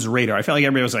anyone's radar. I felt like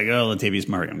everybody was like, "Oh, Latavius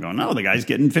Murray." I'm going, "No, the guy's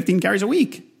getting 15 carries a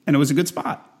week," and it was a good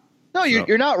spot. No,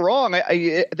 you're not wrong.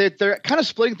 They're kind of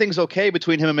splitting things okay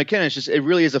between him and McKinnon. It's just it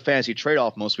really is a fantasy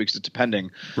trade-off most weeks,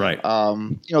 depending. Right.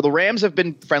 The Rams have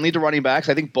been friendly to running backs.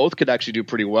 I think both could actually do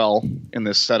pretty well in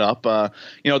this setup. The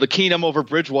Keenum over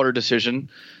Bridgewater decision,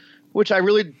 which I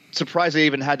really surprised they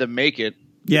even had to make it.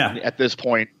 Yeah. At this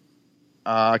point.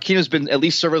 Keenum's been at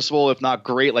least serviceable, if not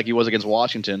great, like he was against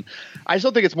Washington. I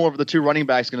still think it's more of the two running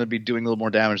backs going to be doing a little more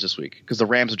damage this week because the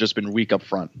Rams have just been weak up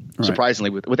front,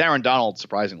 surprisingly, with Aaron Donald,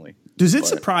 surprisingly. Does it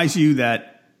surprise you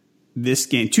that this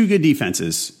game, two good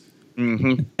defenses,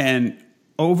 and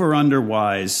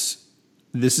over-under-wise,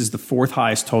 this is the fourth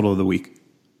highest total of the week?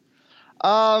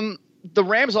 The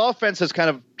Rams offense has kind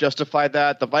of justified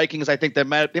that. The Vikings, I think they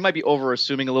might be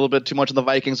over-assuming a little bit too much on the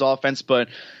Vikings offense, but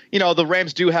the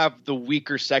Rams do have the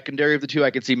weaker secondary of the two. I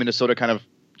could see Minnesota kind of,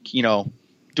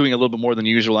 doing a little bit more than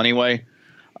usual anyway.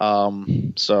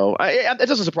 So it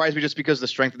doesn't surprise me just because of the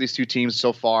strength of these two teams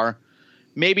so far.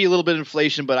 Maybe a little bit of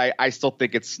inflation, but I still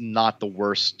think it's not the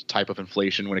worst type of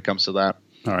inflation when it comes to that.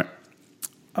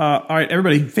 All right,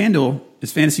 everybody. FanDuel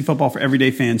is fantasy football for everyday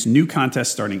fans. New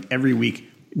contest starting every week.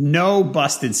 No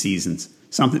busted seasons.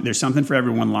 There's something for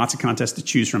everyone. Lots of contests to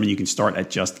choose from, and you can start at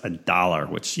just $1,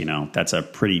 which that's a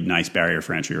pretty nice barrier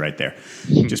for entry right there.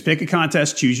 Just pick a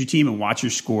contest, choose your team, and watch your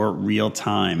score real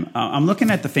time. I'm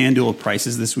looking at the FanDuel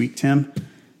prices this week, Tim,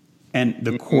 and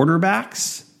the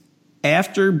quarterbacks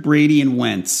after Brady and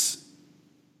Wentz,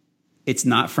 it's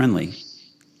not friendly.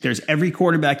 There's every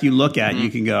quarterback you look at, you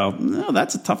can go, no,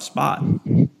 that's a tough spot.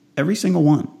 Every single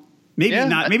one. Maybe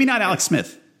not Alex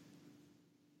Smith.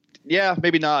 Yeah,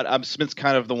 maybe not. Smith's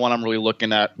kind of the one I'm really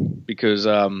looking at because,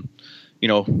 who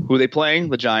are they playing?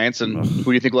 The Giants. And who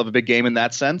do you think will have a big game in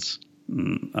that sense?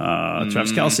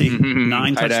 Travis Kelce.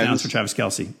 9 touchdowns for Travis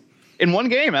Kelce. In one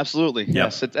game, absolutely. Yep.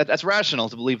 Yes, that's rational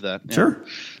to believe that. Yeah. Sure.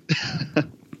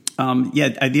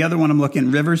 The other one I'm looking,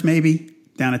 Rivers maybe,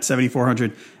 down at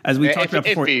 7,400. As we talked about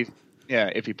before.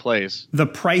 If he plays. The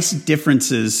price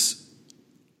differences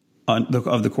of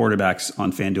the quarterbacks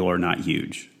on FanDuel are not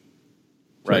huge.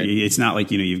 Right. So it's not like,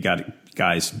 you've got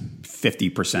guys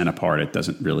 50% apart. It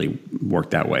doesn't really work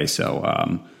that way.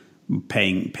 So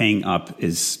paying up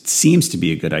seems to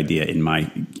be a good idea in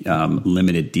my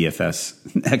limited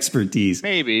DFS expertise.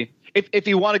 Maybe. If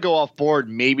you want to go off board,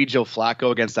 maybe Joe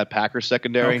Flacco against that Packers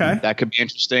secondary. Okay. That could be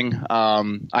interesting.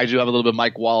 I do have a little bit of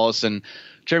Mike Wallace and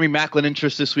Jeremy Maclin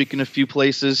interest this week in a few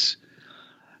places.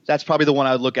 That's probably the one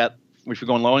I would look at if you're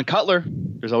going low. And Cutler.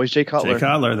 There's always Jay Cutler. Jay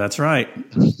Cutler, that's right.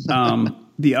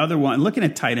 The other one, looking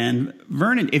at tight end,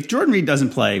 Vernon. If Jordan Reed doesn't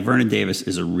play, Vernon Davis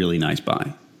is a really nice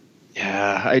buy.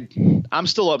 Yeah, I'm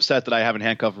still upset that I haven't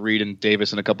handcuffed Reed and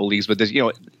Davis in a couple leagues, but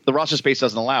the roster space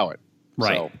doesn't allow it.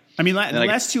 Right. So, the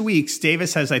last 2 weeks,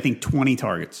 Davis has, I think, 20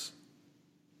 targets.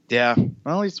 Yeah.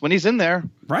 Well, when he's in there.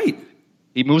 Right.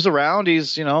 He moves around.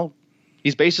 He's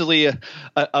basically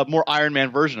a more Iron Man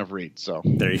version of Reed. So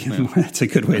there you go. That's a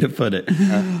good way to put it.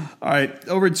 All right.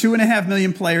 Over 2.5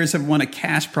 million players have won a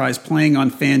cash prize playing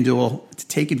on FanDuel. To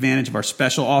take advantage of our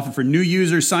special offer for new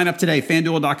users, sign up today,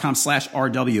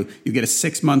 FanDuel.com/RW. You get a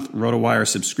 6-month RotoWire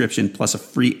subscription plus a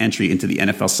free entry into the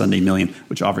NFL Sunday Million,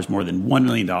 which offers more than $1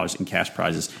 million in cash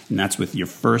prizes. And that's with your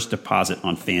first deposit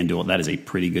on FanDuel. That is a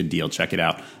pretty good deal. Check it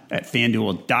out at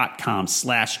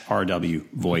FanDuel.com/RW.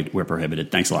 Void where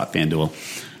prohibited. Thanks a lot, FanDuel.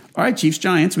 All right, Chiefs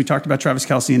Giants. We talked about Travis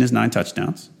Kelce and his 9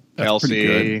 touchdowns. That's Kelce.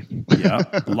 Pretty good. Yeah.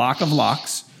 Lock of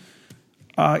locks.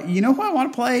 You know who I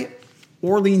want to play?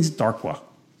 Orleans Darkwa.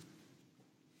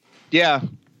 Yeah.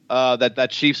 That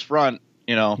Chiefs front,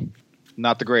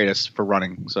 not the greatest for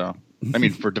running. So,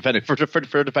 for defending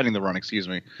for defending the run, excuse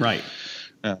me. Right.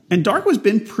 Yeah. And Darkwa's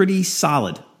been pretty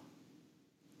solid.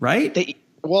 Right?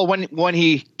 Well, when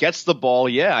he gets the ball,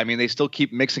 yeah. They still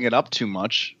keep mixing it up too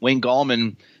much. Wayne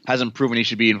Gallman hasn't proven he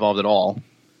should be involved at all.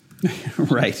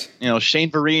 Right. Shane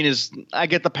Vereen I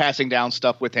get the passing down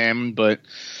stuff with him, but,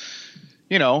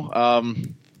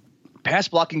 pass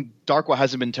blocking Darkwa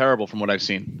hasn't been terrible from what I've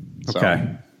seen. So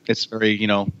okay. It's very,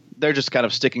 they're just kind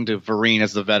of sticking to Vereen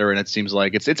as the veteran. It seems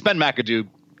like it's been McAdoo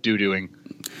doing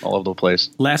all over the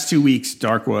place. Last 2 weeks,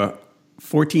 Darkwa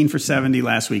 14 for 70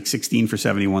 last week, 16 for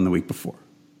 71 the week before.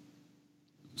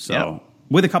 So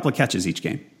with a couple of catches each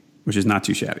game, which is not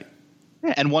too shabby.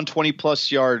 Yeah, and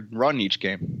 120-plus yard run each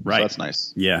game. Right. So that's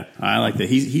nice. Yeah, I like that.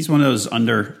 He's one of those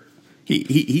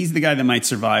he's the guy that might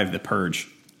survive the purge.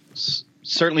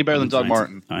 Certainly better than Doug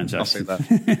Martin. I'll say that.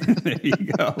 There you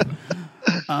go.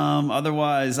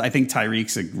 Otherwise, I think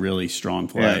Tyreek's a really strong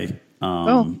play.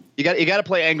 Well, you got to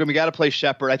play Ingram. You got to play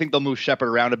Shepard. I think they'll move Shepard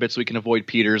around a bit so we can avoid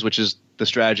Peters, which is the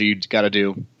strategy you got to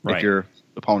do if you're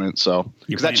opponent. So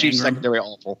because that Chiefs secondary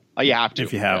awful. You have to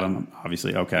if you have them,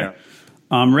 obviously. Okay.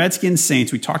 Yeah. Redskins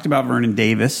Saints. We talked about Vernon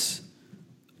Davis.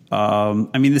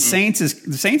 The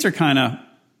Saints are kind of,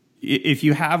 if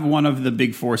you have one of the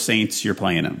big four Saints, you're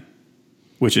playing them,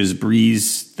 which is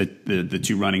Breeze, the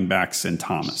two running backs, and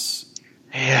Thomas.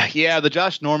 Yeah. The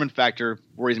Josh Norman factor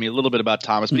worries me a little bit about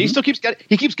Thomas, but he still keeps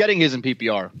getting his in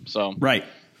PPR. So right.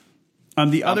 On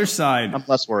the other side, I'm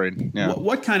less worried. Yeah.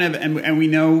 What kind of and we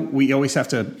know we always have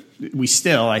to. We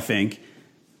still, I think,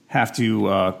 have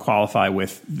to qualify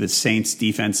with the Saints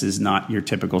defense is not your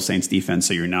typical Saints defense,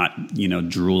 so you're not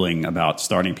drooling about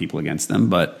starting people against them.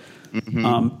 But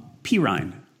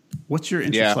Perine, what's your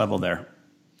interest level there?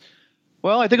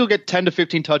 Well, I think he'll get 10 to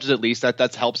 15 touches at least.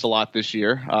 That helps a lot this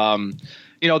year.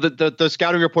 The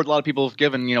scouting report a lot of people have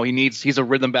given, he's a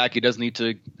rhythm back. He does need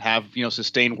to have,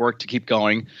 sustained work to keep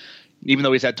going, even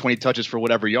though he's had 20 touches for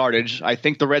whatever yardage. I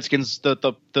think the Redskins,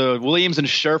 the Williams and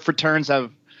Scherf returns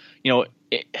have,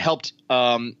 helped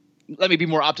let me be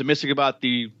more optimistic about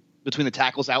between the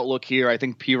tackles outlook here. I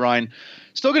think Perine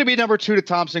still going to be number 2 to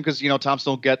Thompson because,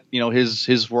 Thompson will get,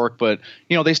 his work, but,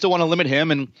 they still want to limit him,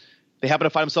 and they happen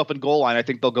to find himself in goal line. I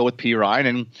think they'll go with Perine,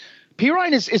 and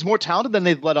Perine is more talented than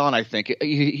they've let on. I think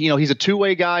he's a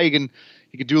two-way guy. He can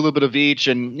do a little bit of each,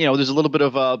 and there's a little bit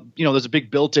of there's a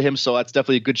big build to him, so that's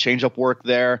definitely a good change-up work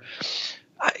there.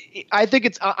 I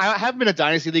think I haven't been a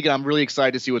dynasty league, and I'm really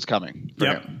excited to see what's coming for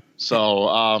him. So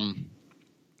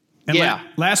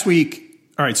last week,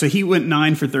 all right. So he went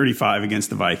 9 for 35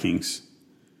 against the Vikings.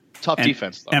 Tough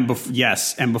defense, though. And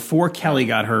before Kelly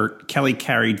got hurt, Kelly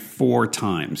carried 4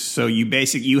 times. So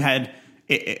you had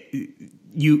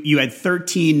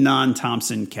 13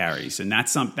 non-Thompson carries, and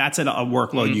that's at a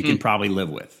workload you can probably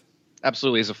live with.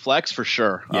 Absolutely, as a flex for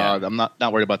sure. Yeah. I'm not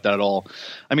worried about that at all.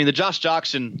 I mean, the Josh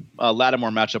Jackson Lattimore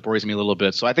matchup worries me a little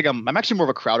bit. So I think I'm actually more of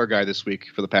a Crowder guy this week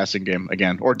for the passing game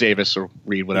again, or Davis or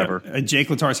Reed, whatever. Yeah. Jake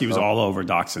Latarski was all over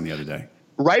Doxson the other day.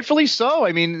 Rightfully so.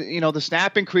 I mean, the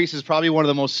snap increase is probably one of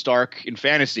the most stark in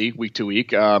fantasy week to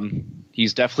week.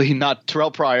 He's definitely not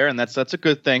Terrell Pryor, and that's a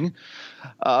good thing.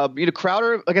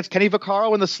 Crowder against Kenny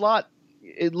Vaccaro in the slot,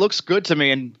 it looks good to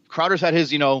me. And Crowder's had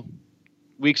his,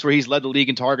 weeks where he's led the league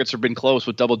in targets or been close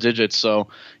with double digits. So,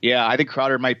 yeah, I think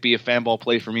Crowder might be a fan ball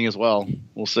play for me as well.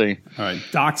 We'll see. All right.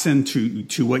 Doxson,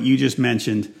 to what you just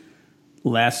mentioned,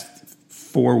 last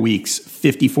 4 weeks,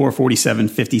 54, 47,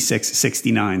 56,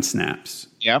 69 snaps.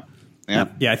 Yep. Yeah.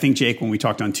 Yeah, I think, Jake, when we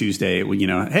talked on Tuesday,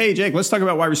 hey, Jake, let's talk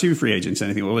about wide receiver free agents.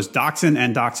 And I think it was Doxson,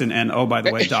 and oh, by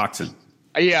the way, Doxson.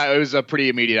 Yeah, it was pretty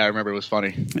immediate. I remember it was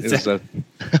funny.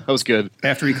 It was good.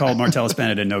 After he called Martellus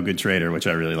Bennett a no good trader, which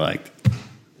I really liked.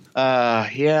 We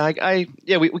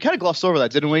kind of glossed over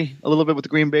that, didn't we? A little bit with the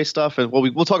Green Bay stuff, and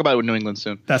we'll talk about it with New England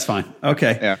soon. That's fine.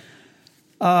 Okay.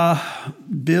 Yeah.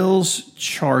 Bills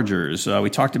Chargers. We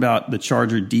talked about the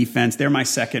Charger defense. They're my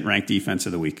second ranked defense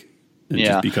of the week,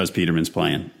 just because Peterman's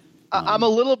playing. I'm a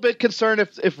little bit concerned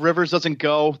if Rivers doesn't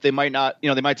go, they might not.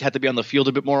 They might have to be on the field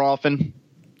a bit more often.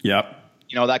 Yep.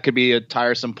 That could be a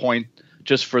tiresome point.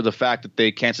 Just for the fact that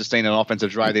they can't sustain an offensive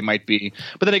drive, they might be.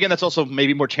 But then again, that's also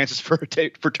maybe more chances for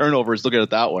turnovers. Look at it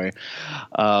that way.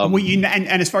 And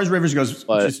as far as Rivers goes,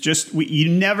 you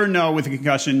never know with a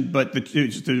concussion. But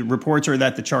the reports are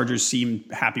that the Chargers seem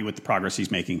happy with the progress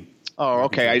he's making. Oh,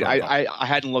 okay. I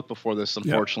hadn't looked before this,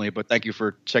 unfortunately, but thank you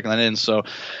for checking that in. So,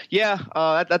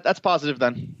 that's positive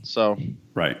then. So,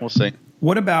 right, we'll see.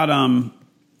 What about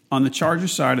on the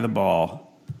Chargers side of the ball?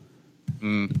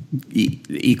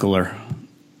 Ekeler.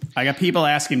 I got people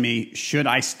asking me, should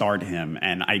I start him?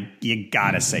 And you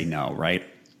gotta say no, right?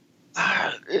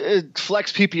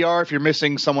 Flex PPR if you're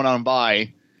missing someone on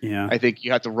bye. Yeah, I think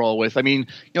you have to roll with. I mean,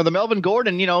 the Melvin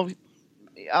Gordon.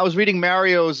 I was reading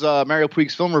Mario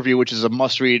Puig's film review, which is a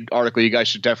must-read article. You guys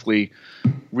should definitely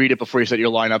read it before you set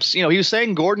your lineups. He was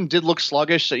saying Gordon did look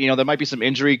sluggish. There might be some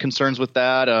injury concerns with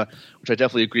that, which I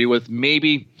definitely agree with.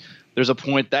 Maybe there's a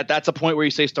point that's a point where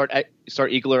you say start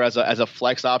Ekeler as a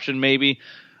flex option, maybe.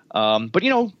 But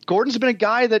Gordon's been a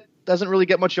guy that doesn't really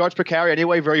get much yards per carry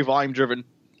anyway, very volume driven.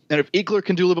 And if Ekeler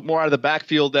can do a little bit more out of the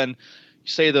backfield, then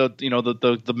say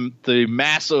the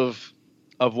mass of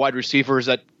wide receivers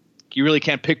that you really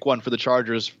can't pick one for the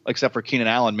Chargers except for Keenan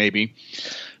Allen, maybe.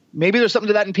 Maybe there's something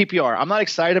to that in PPR. I'm not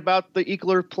excited about the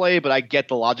Ekeler play, but I get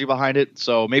the logic behind it.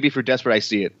 So maybe if you're desperate, I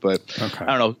see it. But okay.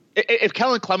 I don't know. If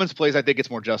Kellen Clemens plays, I think it's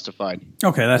more justified.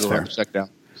 Okay, that's fair. Check down.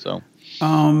 So,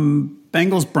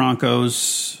 Bengals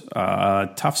Broncos,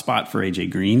 tough spot for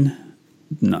AJ Green.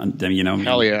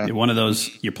 Hell yeah. One of those,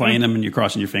 you're playing them and you're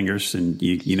crossing your fingers and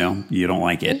you don't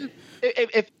like it.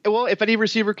 If any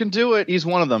receiver can do it, he's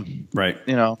one of them. Right.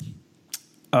 The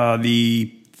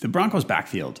Broncos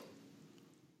backfield.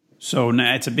 So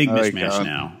now it's a big mismatch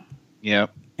now. Yeah.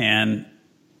 And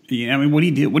what do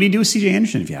you do? What do you do with CJ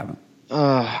Anderson if you have him?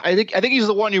 I think he's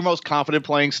the one you're most confident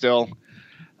playing still.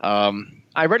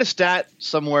 I read a stat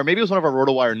somewhere, maybe it was one of our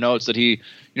RotoWire notes, that the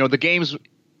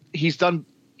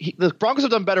Broncos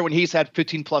have done better when he's had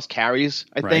 15 plus carries,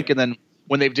 I think, and then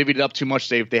when they've divvied it up too much,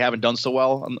 they haven't done so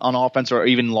well on offense or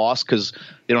even lost because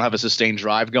they don't have a sustained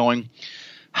drive going.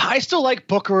 I still like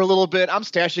Booker a little bit. I'm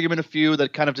stashing him in a few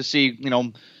that kind of to see,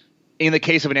 in the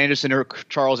case of an Anderson or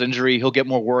Charles injury, he'll get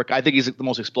more work. I think he's the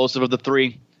most explosive of the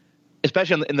three,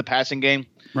 especially in the passing game.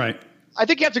 Right. I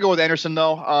think you have to go with Anderson,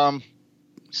 though.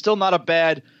 Still not a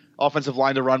bad offensive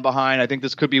line to run behind. I think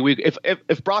this could be weak.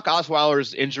 If Brock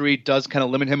Osweiler's injury does kind of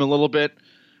limit him a little bit,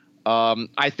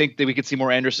 I think that we could see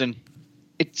more Anderson.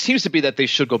 It seems to be that they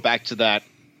should go back to that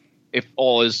if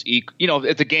all is equal.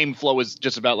 If the game flow is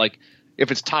just about like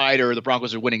if it's tied or the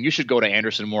Broncos are winning, you should go to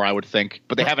Anderson more, I would think.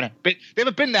 But they haven't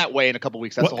been that way in a couple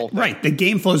weeks. That's the whole thing. Right. The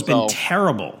game flow's been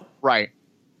terrible. Right.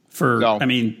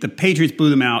 The Patriots blew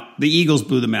them out. The Eagles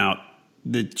blew them out.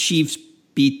 The Chiefs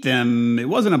beat them. It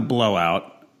wasn't a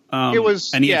blowout. It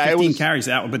was, and he had 15 carries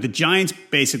that one. But the Giants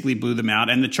basically blew them out,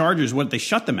 and the Chargers, they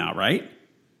shut them out, right?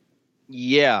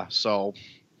 Yeah. So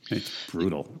it's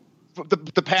brutal.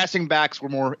 The passing backs were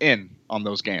more in on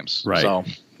those games, right? So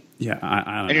yeah,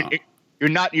 I don't know.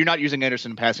 You're not using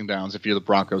Anderson in passing downs if you're the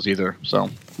Broncos either. So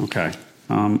okay,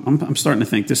 I'm starting to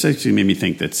think this actually made me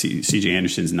think that CJ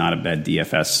Anderson's not a bad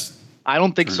DFS. I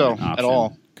don't think so at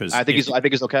all. I think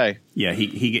he's okay. Yeah,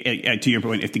 he to your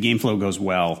point, if the game flow goes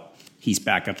well, he's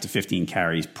back up to 15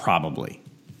 carries probably.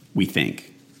 We think.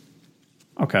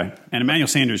 Okay, and Emmanuel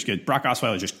Sanders good. Brock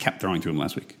Osweiler just kept throwing to him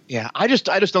last week. Yeah, I just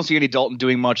don't see any Dalton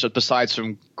doing much besides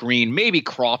from Green, maybe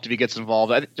Croft if he gets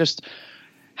involved.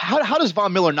 How does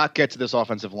Von Miller not get to this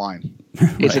offensive line?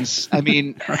 Right. He's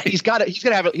gonna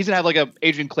have like a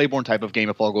Adrian Claiborne type of game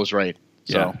if all goes right.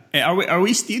 So. Yeah. Hey, are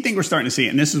we? Do you think we're starting to see it?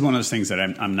 And this is one of those things that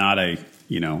I'm not a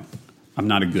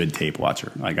good tape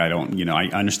watcher. Like I don't, I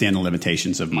understand the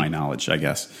limitations of my knowledge, I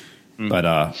guess. Mm-hmm.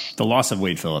 But the loss of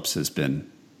Wade Phillips has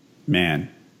been,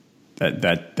 man,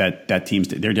 that team's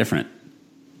they're different.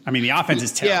 I mean, the offense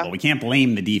is terrible. Yeah. We can't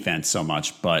blame the defense so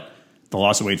much, but the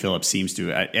loss of Wade Phillips seems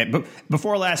to. But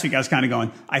before last week, I was kind of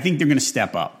going, I think they're going to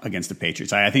step up against the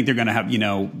Patriots. I think they're going to have,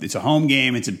 it's a home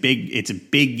game. It's a big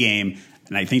game.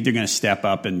 And I think they're going to step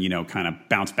up and, kind of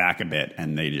bounce back a bit.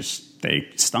 And they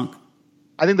stunk.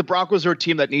 I think the Broncos are a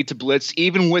team that need to blitz,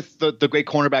 even with the great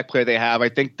cornerback play they have. I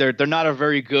think they're not a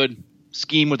very good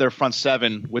scheme with their front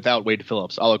seven without Wade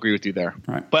Phillips. I'll agree with you there.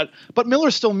 Right. But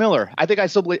Miller's still Miller. I think I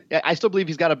still believe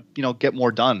he's got to get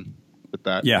more done with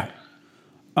that. Yeah.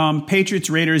 Patriots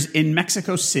Raiders in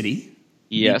Mexico City.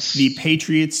 Yes. The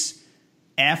Patriots,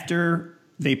 after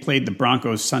they played the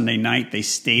Broncos Sunday night, they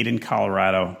stayed in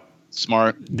Colorado.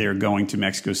 Smart. They're going to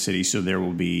Mexico City, so there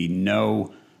will be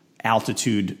no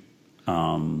altitude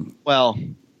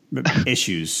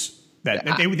issues.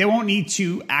 They won't need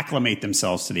to acclimate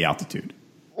themselves to the altitude.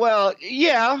 Well,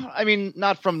 yeah. I mean,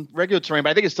 not from regular terrain, but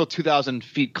I think it's still 2,000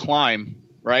 feet climb,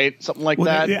 right? Something like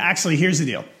that. Actually, here's the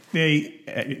deal.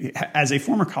 As a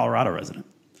former Colorado resident.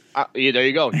 There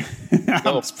you go.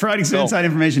 I'm providing some inside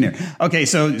information here. Okay,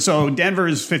 so Denver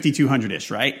is 5,200-ish,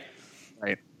 right?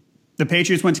 Right. The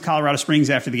Patriots went to Colorado Springs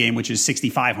after the game, which is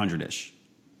 6,500-ish.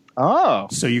 Oh.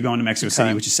 So you're going to Mexico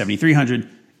City, which is 7,300.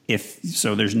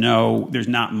 There's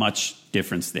not much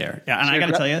difference there. Yeah, and I got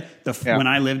to tell you, when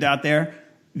I lived out there,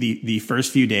 the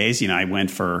first few days, I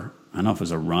went for, I don't know if it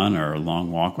was a run or a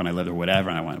long walk when I lived or whatever,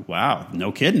 and I went, wow,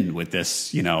 no kidding with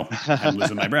this, I'm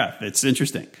losing my breath. It's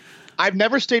interesting. I've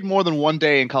never stayed more than one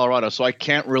day in Colorado, so I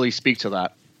can't really speak to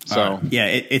that. So yeah,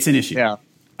 it's an issue. Yeah.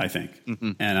 I think.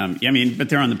 Mm-hmm. And but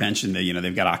they're on the bench and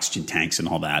they've got oxygen tanks and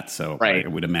all that. So right. I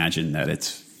would imagine that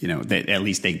it's, at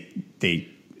least they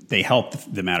help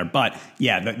the matter. But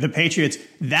yeah, the Patriots,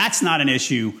 that's not an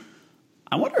issue.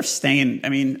 I wonder if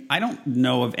I don't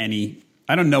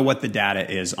know what the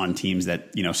data is on teams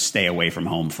that, stay away from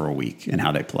home for a week and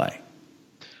how they play.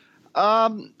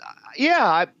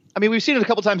 Yeah. We've seen it a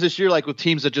couple times this year, like with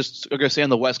teams that just are going to stay on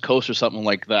the West Coast or something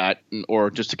like that, or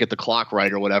just to get the clock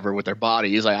right or whatever with their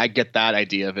bodies. I get that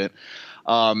idea of it.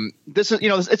 This is,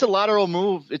 it's a lateral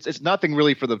move. It's nothing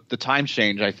really for the time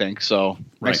change, I think. So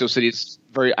right. Mexico City is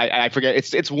very, I forget,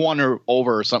 it's one or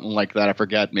over or something like that. I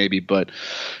forget maybe, but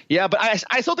yeah, but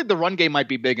I still think the run game might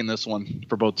be big in this one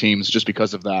for both teams just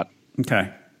because of that.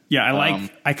 Okay. Yeah.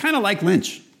 I kind of like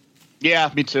Lynch. Yeah,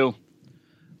 me too.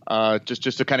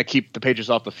 Just to kind of keep the Patriots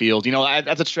off the field.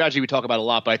 That's a strategy we talk about a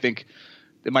lot, but I think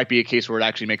it might be a case where it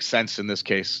actually makes sense in this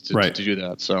case to do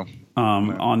that. So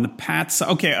on the Pats,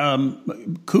 okay,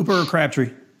 Cooper or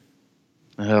Crabtree?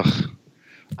 I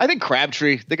think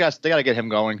Crabtree. They got to get him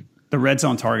going. The red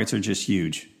zone targets are just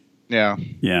huge. Yeah.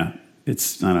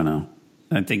 It's I don't know.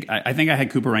 I think I had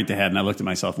Cooper ranked ahead, and I looked at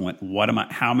myself and went, "What am I?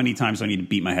 How many times do I need to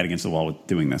beat my head against the wall with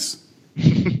doing this?"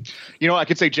 I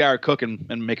could say Jared Cook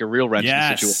and make a real wrench in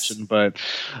the situation, but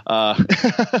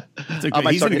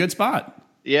he's in a good spot.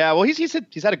 Yeah, well, he's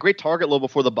had a great target load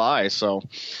before the bye, so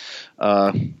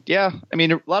yeah. I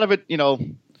mean, a lot of it, I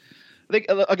think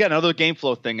again another game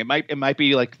flow thing. It might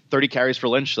be like 30 carries for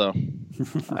Lynch, though.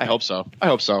 I hope so. I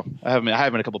have him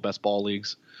in a couple best ball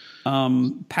leagues.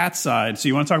 Pat's side. So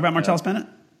you want to talk about Martellus Bennett?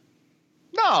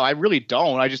 No, I really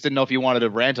don't. I just didn't know if you wanted to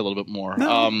rant a little bit more.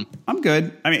 No, I'm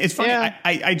good. I mean, it's funny. Yeah.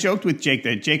 I joked with Jake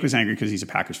that Jake was angry because he's a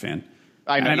Packers fan.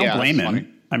 I know. And I don't blame him. Funny.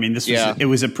 I mean,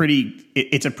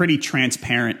 it's a pretty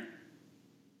transparent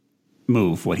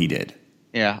move what he did.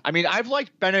 Yeah, I mean, I've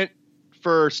liked Bennett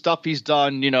for stuff he's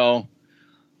done,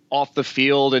 off the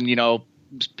field and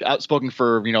outspoken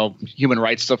for human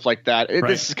rights stuff like that.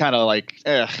 This is kind of like,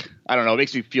 I don't know. It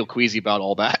makes me feel queasy about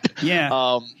all that.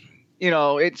 Yeah.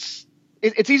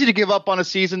 It's easy to give up on a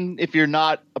season if you're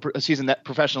not a seasoned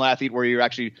professional athlete where you're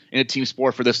actually in a team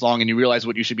sport for this long and you realize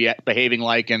what you should be behaving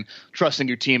like and trusting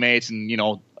your teammates and,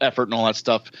 effort and all that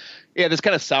stuff. Yeah, this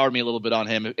kind of soured me a little bit on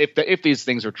him if these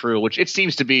things are true, which it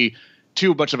seems to be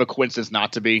too much of a coincidence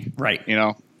not to be. Right. Okay.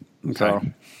 So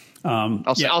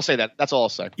I'll say that. That's all I'll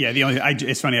say. Yeah.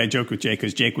 It's funny. I joked with Jake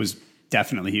because Jake was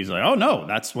definitely, he was like, oh no,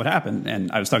 that's what happened.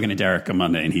 And I was talking to Derek on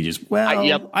Monday and he just,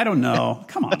 I don't know.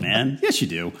 Come on, man. Yes, you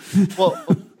do.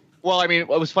 Well, I mean, it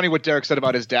was funny what Derek said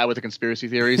about his dad with the conspiracy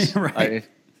theories. Right.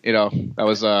 That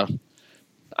was,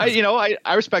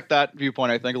 I respect that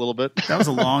viewpoint, I think, a little bit. That was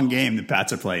a long game the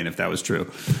Pats are playing, if that was true.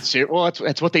 Well,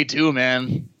 that's what they do,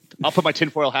 man. I'll put my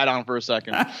tinfoil hat on for a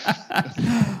second.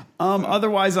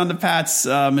 Otherwise, on the Pats,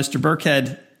 Mr.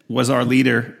 Burkhead was our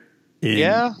leader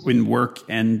in work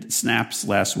and snaps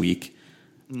last week.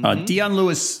 Mm-hmm. Dion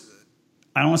Lewis,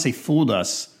 I don't want to say fooled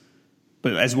us,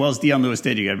 but as well as Dion Lewis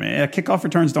did, kickoff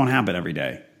returns don't happen every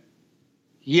day.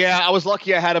 Yeah, I was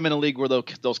lucky I had him in a league where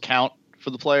those count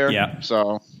for the player. Yeah.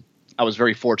 So I was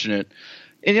very fortunate.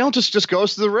 And, just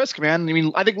goes to the risk, man. I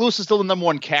mean, I think Lewis is still the number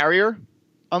one carrier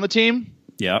on the team.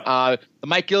 Yeah. The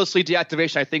Mike Gillislee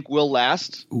deactivation, I think, will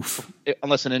last. Oof.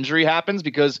 Unless an injury happens,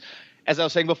 because as I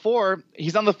was saying before,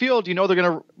 he's on the field. They're going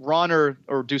to run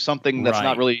or do something that's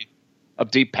not really a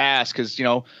deep pass because,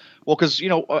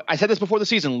 I said this before the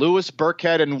season. Lewis,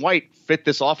 Burkhead, and White fit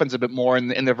this offense a bit more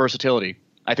in their versatility.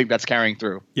 I think that's carrying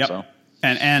through. Yep. So.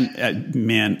 I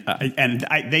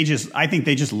think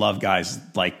they just love guys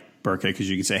like Burkhead because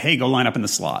you can say, hey, go line up in the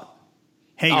slot.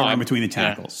 Hey, go in between the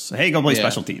tackles. Yeah. Hey, go play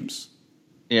special teams.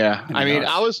 Yeah, I mean,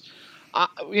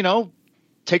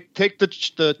 take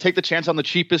the chance on the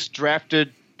cheapest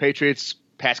drafted Patriots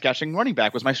pass catching running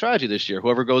back was my strategy this year.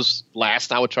 Whoever goes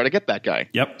last, I would try to get that guy.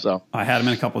 Yep. So I had him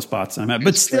in a couple of spots,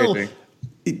 but still,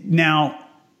 now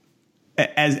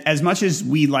as much as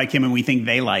we like him and we think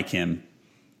they like him,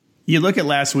 you look at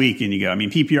last week and you go, I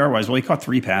mean, PPR wise, he caught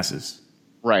 3 passes.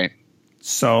 Right.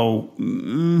 So, I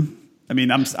mean,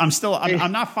 I'm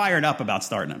not fired up about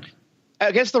starting him.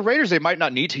 Against the Raiders, they might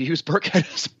not need to use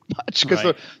Burkhead as much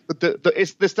because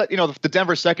the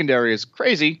Denver secondary is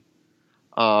crazy.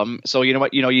 So you know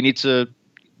what, you need to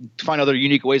find other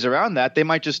unique ways around that. They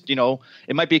might just,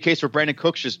 it might be a case where Brandon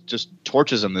Cooks just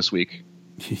torches them this week.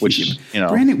 Which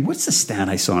Brandon, what's the stat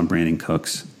I saw on Brandon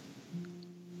Cooks?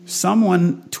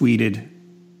 Someone tweeted,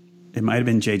 it might have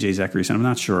been JJ Zachariason, I'm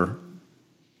not sure.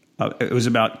 It was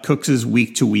about Cooks's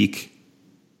week to week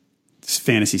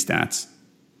fantasy stats.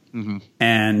 Mm-hmm.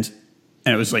 And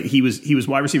it was like he was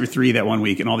wide receiver 3 that one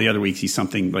week, and all the other weeks he's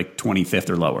something like 25th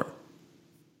or lower.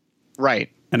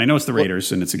 Right. And I know it's the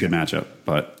Raiders and it's a good matchup,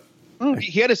 but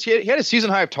he had a season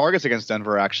high of targets against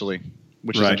Denver actually,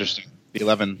 which is interesting.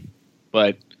 11,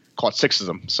 but caught 6 of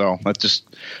them. So that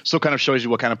just still kind of shows you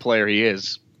what kind of player he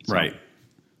is. So. Right.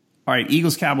 All right.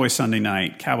 Eagles Cowboys Sunday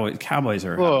night. Cowboys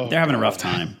are they're having a rough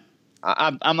time.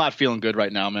 I'm not feeling good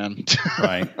right now, man.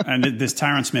 Right. And this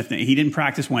Tyron Smith, he didn't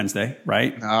practice Wednesday,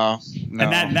 right? No.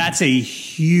 And that's a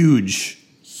huge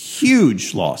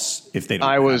loss if they don't.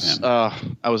 I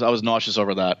was nauseous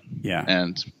over that. Yeah.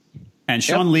 And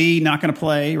Sean Lee not going to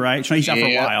play, right? He's out for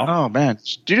a while. Oh man,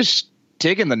 you're just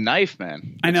taking the knife,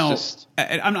 man. I know.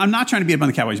 I'm not trying to beat up on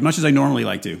the Cowboys as much as I normally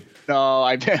like to. No,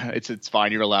 it's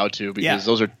fine. You're allowed to because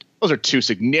those are Those are two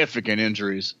significant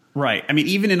injuries. Right. I mean,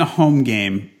 even in a home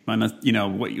game,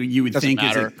 what you would think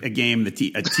matter. is a game that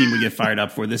a team would get fired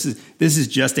up for. This is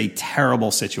just a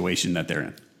terrible situation that they're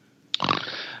in.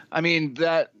 I mean,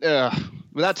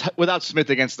 without Smith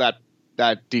against that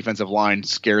defensive line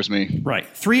scares me. Right.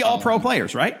 3 all-pro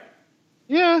players, right?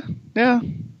 Yeah. I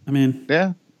mean,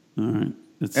 yeah. All right.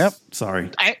 Yep.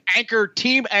 Sorry.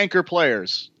 Team anchor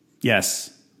players.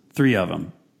 Yes. 3 of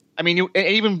them. I mean,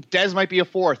 even Dez might be a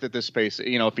 4th at this pace,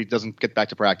 if he doesn't get back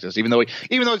to practice. Even though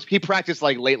he practiced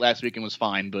like late last week and was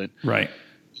fine, but right,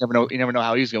 you never know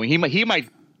how he's going. He might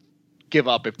give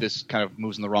up if this kind of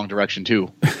moves in the wrong direction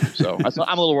too. So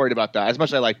I'm a little worried about that. As much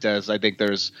as I like Dez, I think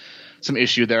there's some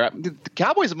issue there. The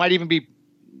Cowboys might even be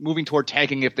moving toward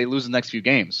tanking if they lose the next few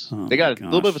games. They got a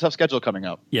little bit of a tough schedule coming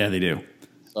up. Yeah, they do.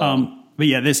 But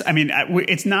yeah,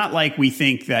 it's not like we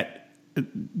think that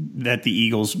the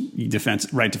Eagles'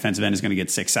 right defensive end is going to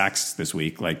get 6 sacks this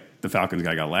week, like the Falcons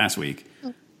guy got last week.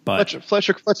 But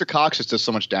Fletcher Cox just does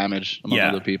so much damage among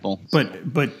other people. But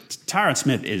Tyron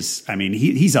Smith is,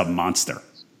 he's a monster.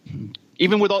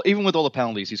 Even with all the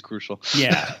penalties, he's crucial.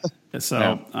 Yeah.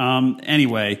 So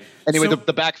anyway,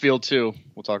 the backfield too.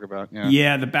 We'll talk about.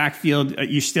 Yeah, the backfield.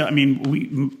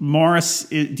 Morris.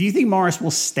 Do you think Morris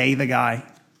will stay the guy?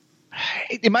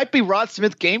 It might be Rod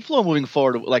Smith game flow moving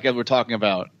forward, like we're talking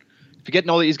about. If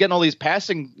he's getting all these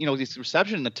passing, these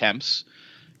reception attempts.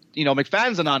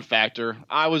 McFadden's a non-factor.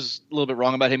 I was a little bit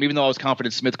wrong about him, even though I was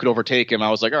confident Smith could overtake him.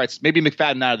 I was like, all right, maybe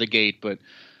McFadden out of the gate, but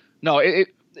no, it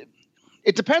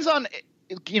depends on,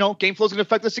 game flow is going to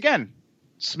affect this again.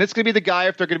 Smith's going to be the guy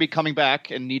if they're going to be coming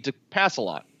back and need to pass a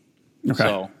lot. Okay.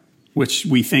 So, which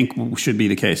we think should be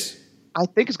the case. I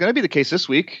think it's going to be the case this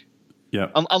week. Yeah.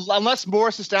 Unless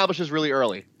Morris establishes really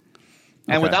early.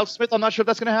 And without Smith, I'm not sure if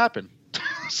that's going to happen.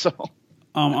 So,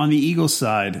 on the Eagles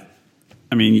side,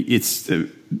 it's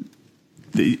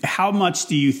how much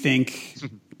do you think?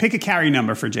 Pick a carry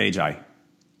number for JJ.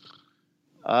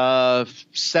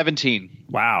 17.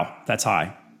 Wow, that's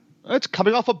high. It's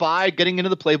coming off a bye, getting into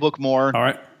the playbook more. All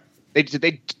right.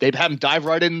 They've had him dive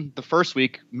right in the first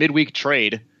week, midweek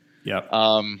trade. Yep.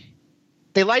 I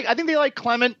think they like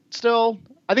Clement still.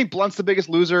 I think Blunt's the biggest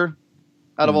loser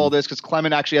out of all this because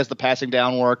Clement actually has the passing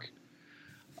down work.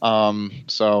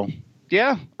 So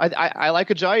yeah, I like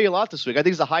Ajayi a lot this week. I think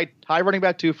he's a high running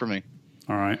back 2 for me.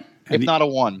 All right. If not a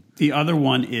 1. The other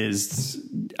one is,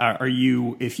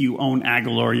 if you own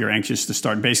Aguilar, you're anxious to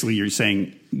start. Basically, you're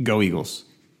saying go Eagles.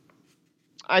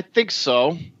 I think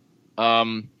so.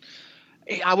 I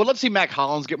would love to see Mac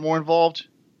Hollins get more involved.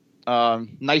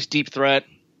 Nice deep threat.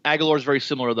 Aguilar is very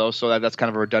similar though, so that's kind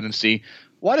of a redundancy.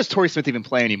 Why does Torrey Smith even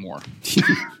play anymore?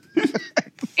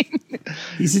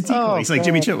 He's a decoy. He's like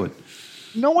Jimmy Chitwood.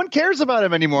 No one cares about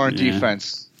him anymore in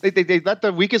defense. They let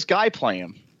the weakest guy play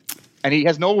him, and he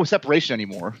has no separation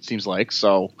anymore. It seems like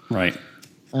so. Right.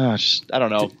 I don't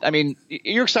know.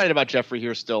 You're excited about Jeffrey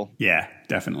here still. Yeah,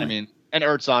 definitely. And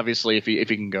Ertz obviously if he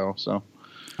can go. So.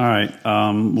 All right.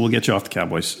 We'll get you off the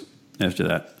Cowboys after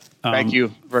that. Thank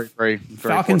you. Very, very,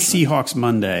 very Falcons Seahawks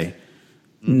Monday.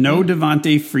 No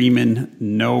Devontae Freeman,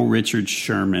 no Richard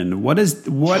Sherman. What is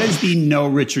the no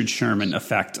Richard Sherman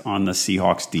effect on the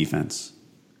Seahawks defense?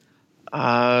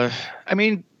 They're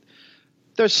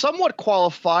somewhat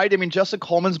qualified. Justin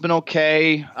Coleman's been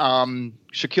okay.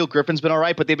 Shaquille Griffin's been all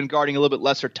right, but they've been guarding a little bit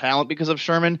lesser talent because of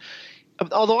Sherman.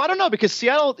 Although I don't know, because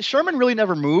Sherman really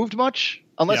never moved much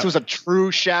unless it was a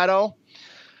true shadow.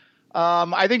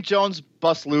 I think Jones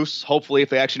busts loose, hopefully, if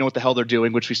they actually know what the hell they're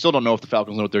doing, which we still don't know if the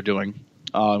Falcons know what they're doing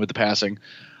with the passing.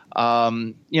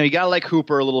 You got to like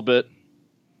Hooper a little bit.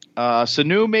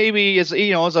 Sanu maybe is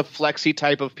a flexy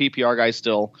type of PPR guy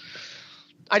still.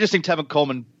 I just think Tevin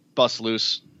Coleman busts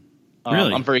loose.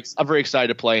 Really? I'm very excited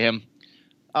to play him.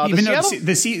 Even though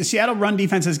the Seattle run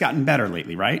defense has gotten better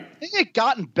lately, right? I think it's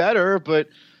gotten better, but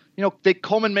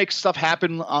Coleman makes stuff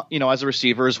happen, as a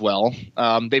receiver as well.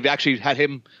 They've actually had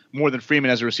him more than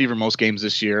Freeman as a receiver most games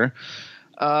this year.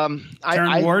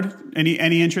 Terran Ward,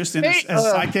 any interest in as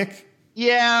a sidekick?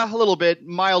 Yeah, a little bit.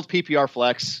 Mild PPR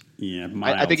flex. Yeah,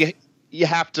 mild. I think you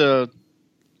have to.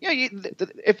 Yeah,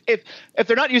 if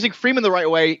they're not using Freeman the right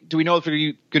way, do we know if they're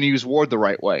going to use Ward the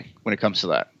right way when it comes to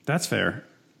that? That's fair.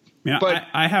 But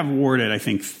I have Ward at I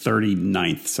think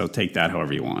 39th, so take that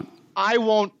however you want. I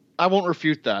won't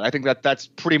refute that. I think that's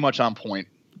pretty much on point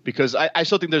because I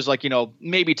still think there's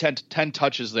maybe 10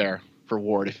 touches there for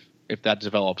Ward if that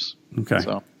develops. Okay.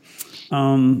 So,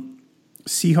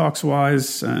 Seahawks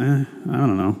wise, I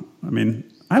don't know.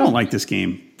 I don't like this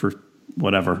game for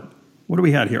whatever. What do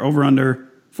we had here? Over under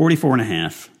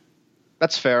 44.5.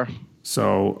 That's fair.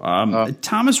 So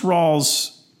Thomas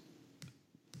Rawls,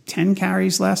 10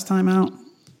 carries last time out.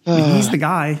 I mean, he's the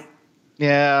guy.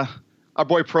 Yeah. Our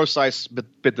boy Procise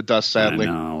bit the dust, sadly.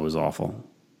 I know, it was awful.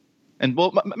 And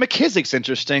well, McKissick's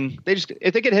interesting.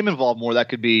 If they get him involved more, that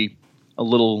could be a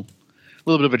little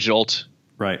bit of a jolt.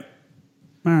 Right.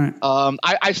 All right.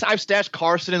 I've stashed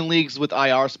Carson in leagues with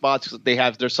IR spots.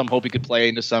 There's some hope he could play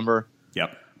in December.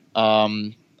 Yep.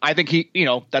 I think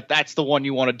that's the one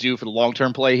you want to do for the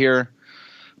long-term play here.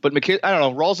 But I don't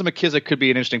know. Rawls and McKissick could be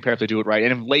an interesting pair if they do it right.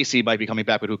 And if Lacey might be coming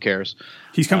back, but who cares?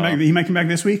 He's coming back. He might come back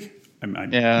this week.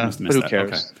 Yeah, but who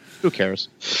cares? Okay. Who cares?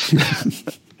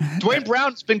 Dwayne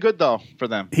Brown's been good though for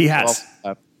them. He has.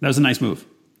 That was a nice move.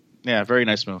 Yeah, very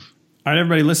nice move. All right,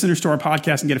 everybody, listeners to our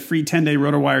podcast and get a free 10-day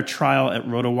RotoWire trial at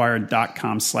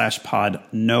rotowire.com/pod.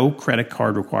 No credit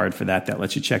card required for that. That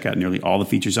lets you check out nearly all the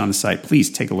features on the site.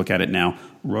 Please take a look at it now.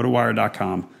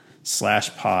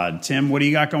 rotowire.com/pod. Tim, what do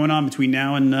you got going on between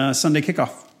now and Sunday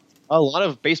kickoff? A lot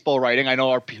of baseball writing. I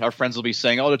know our friends will be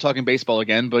saying, "Oh, they're talking baseball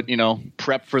again," but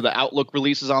prep for the Outlook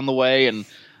release is on the way, and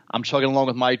I'm chugging along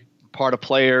with my part of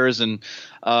players. And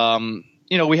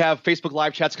we have Facebook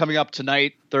live chats coming up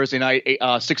tonight, Thursday night,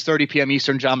 6:30 p.m.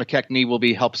 Eastern. John McKechnie will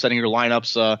be setting your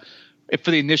lineups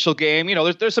for the initial game.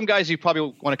 There's some guys you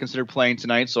probably want to consider playing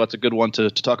tonight, so that's a good one to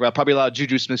talk about. Probably a lot of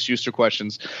Juju Smith-Schuster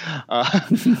questions.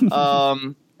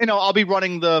 I'll be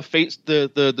running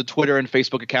the Twitter and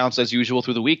Facebook accounts as usual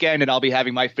through the weekend, and I'll be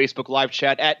having my Facebook live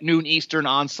chat at noon Eastern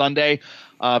on Sunday.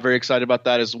 Very excited about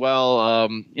that as well. As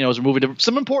we're moving to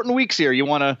some important weeks here, you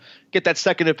want to get that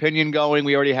second opinion going.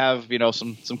 We already have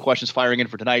some questions firing in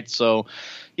for tonight, so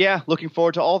yeah, looking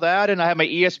forward to all that. And I have my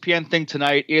ESPN thing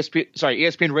tonight.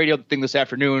 ESPN Radio thing this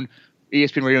afternoon.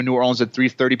 ESPN Radio New Orleans at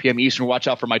 3:30 p.m. Eastern. Watch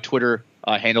out for my Twitter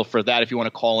handle for that if you want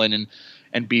to call in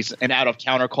and be an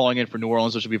out-of-towner calling in for New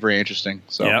Orleans, which would be very interesting.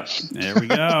 So, yep, there we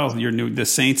go. The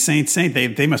Saints.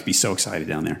 They must be so excited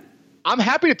down there. I'm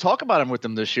happy to talk about them with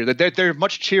them this year. They're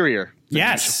much cheerier.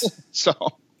 Yes. So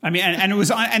I mean, and it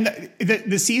was and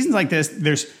the seasons like this.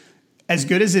 There's as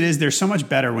good as it is. They're so much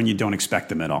better when you don't expect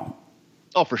them at all.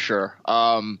 Oh, for sure.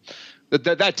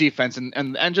 That defense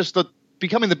and just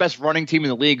becoming the best running team in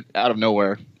the league out of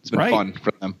nowhere. It's been fun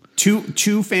for them.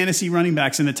 Two fantasy running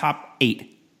backs in the top 8.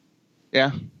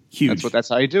 Yeah. Huge. That's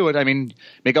how you do it. I mean,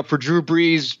 make up for Drew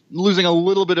Brees losing a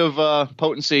little bit of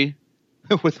potency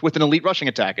with an elite rushing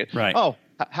attack. Right. Oh,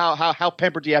 how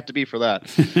pampered do you have to be for that?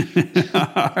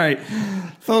 All right.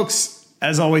 Folks,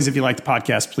 as always, if you like the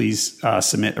podcast, please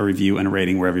submit a review and a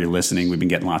rating wherever you're listening. We've been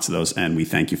getting lots of those, and we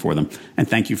thank you for them. And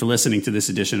thank you for listening to this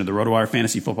edition of the RotoWire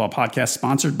Fantasy Football Podcast,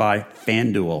 sponsored by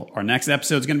FanDuel. Our next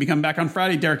episode is going to be coming back on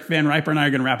Friday. Derek Van Riper and I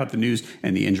are going to wrap up the news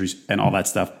and the injuries and all that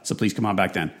stuff, so please come on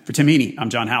back then. For Tim Heaney,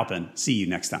 I'm John Halpin. See you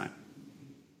next time.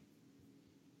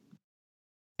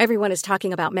 Everyone is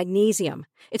talking about magnesium.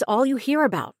 It's all you hear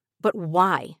about. But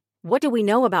why? What do we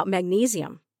know about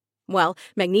magnesium? Well,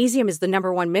 magnesium is the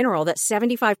number one mineral that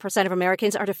 75% of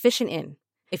Americans are deficient in.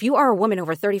 If you are a woman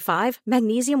over 35,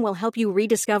 magnesium will help you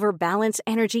rediscover balance,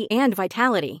 energy, and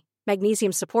vitality.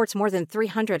 Magnesium supports more than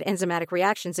 300 enzymatic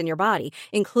reactions in your body,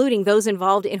 including those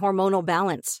involved in hormonal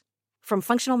balance. From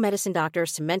functional medicine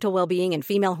doctors to mental well-being and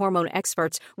female hormone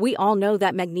experts, we all know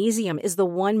that magnesium is the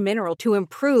one mineral to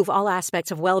improve all aspects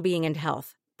of well-being and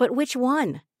health. But which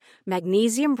one?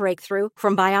 Magnesium Breakthrough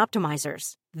from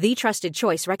Bioptimizers, the trusted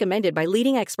choice recommended by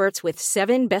leading experts with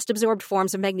 7 best-absorbed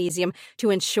forms of magnesium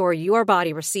to ensure your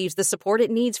body receives the support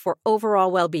it needs for overall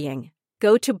well-being.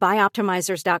 Go to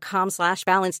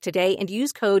bioptimizers.com/balance today and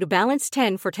use code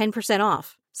BALANCE10 for 10%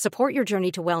 off. Support your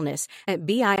journey to wellness at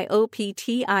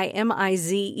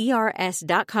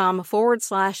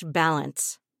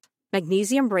bioptimizers.com/balance.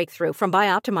 Magnesium Breakthrough from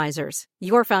Bioptimizers,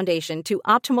 your foundation to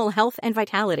optimal health and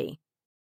vitality.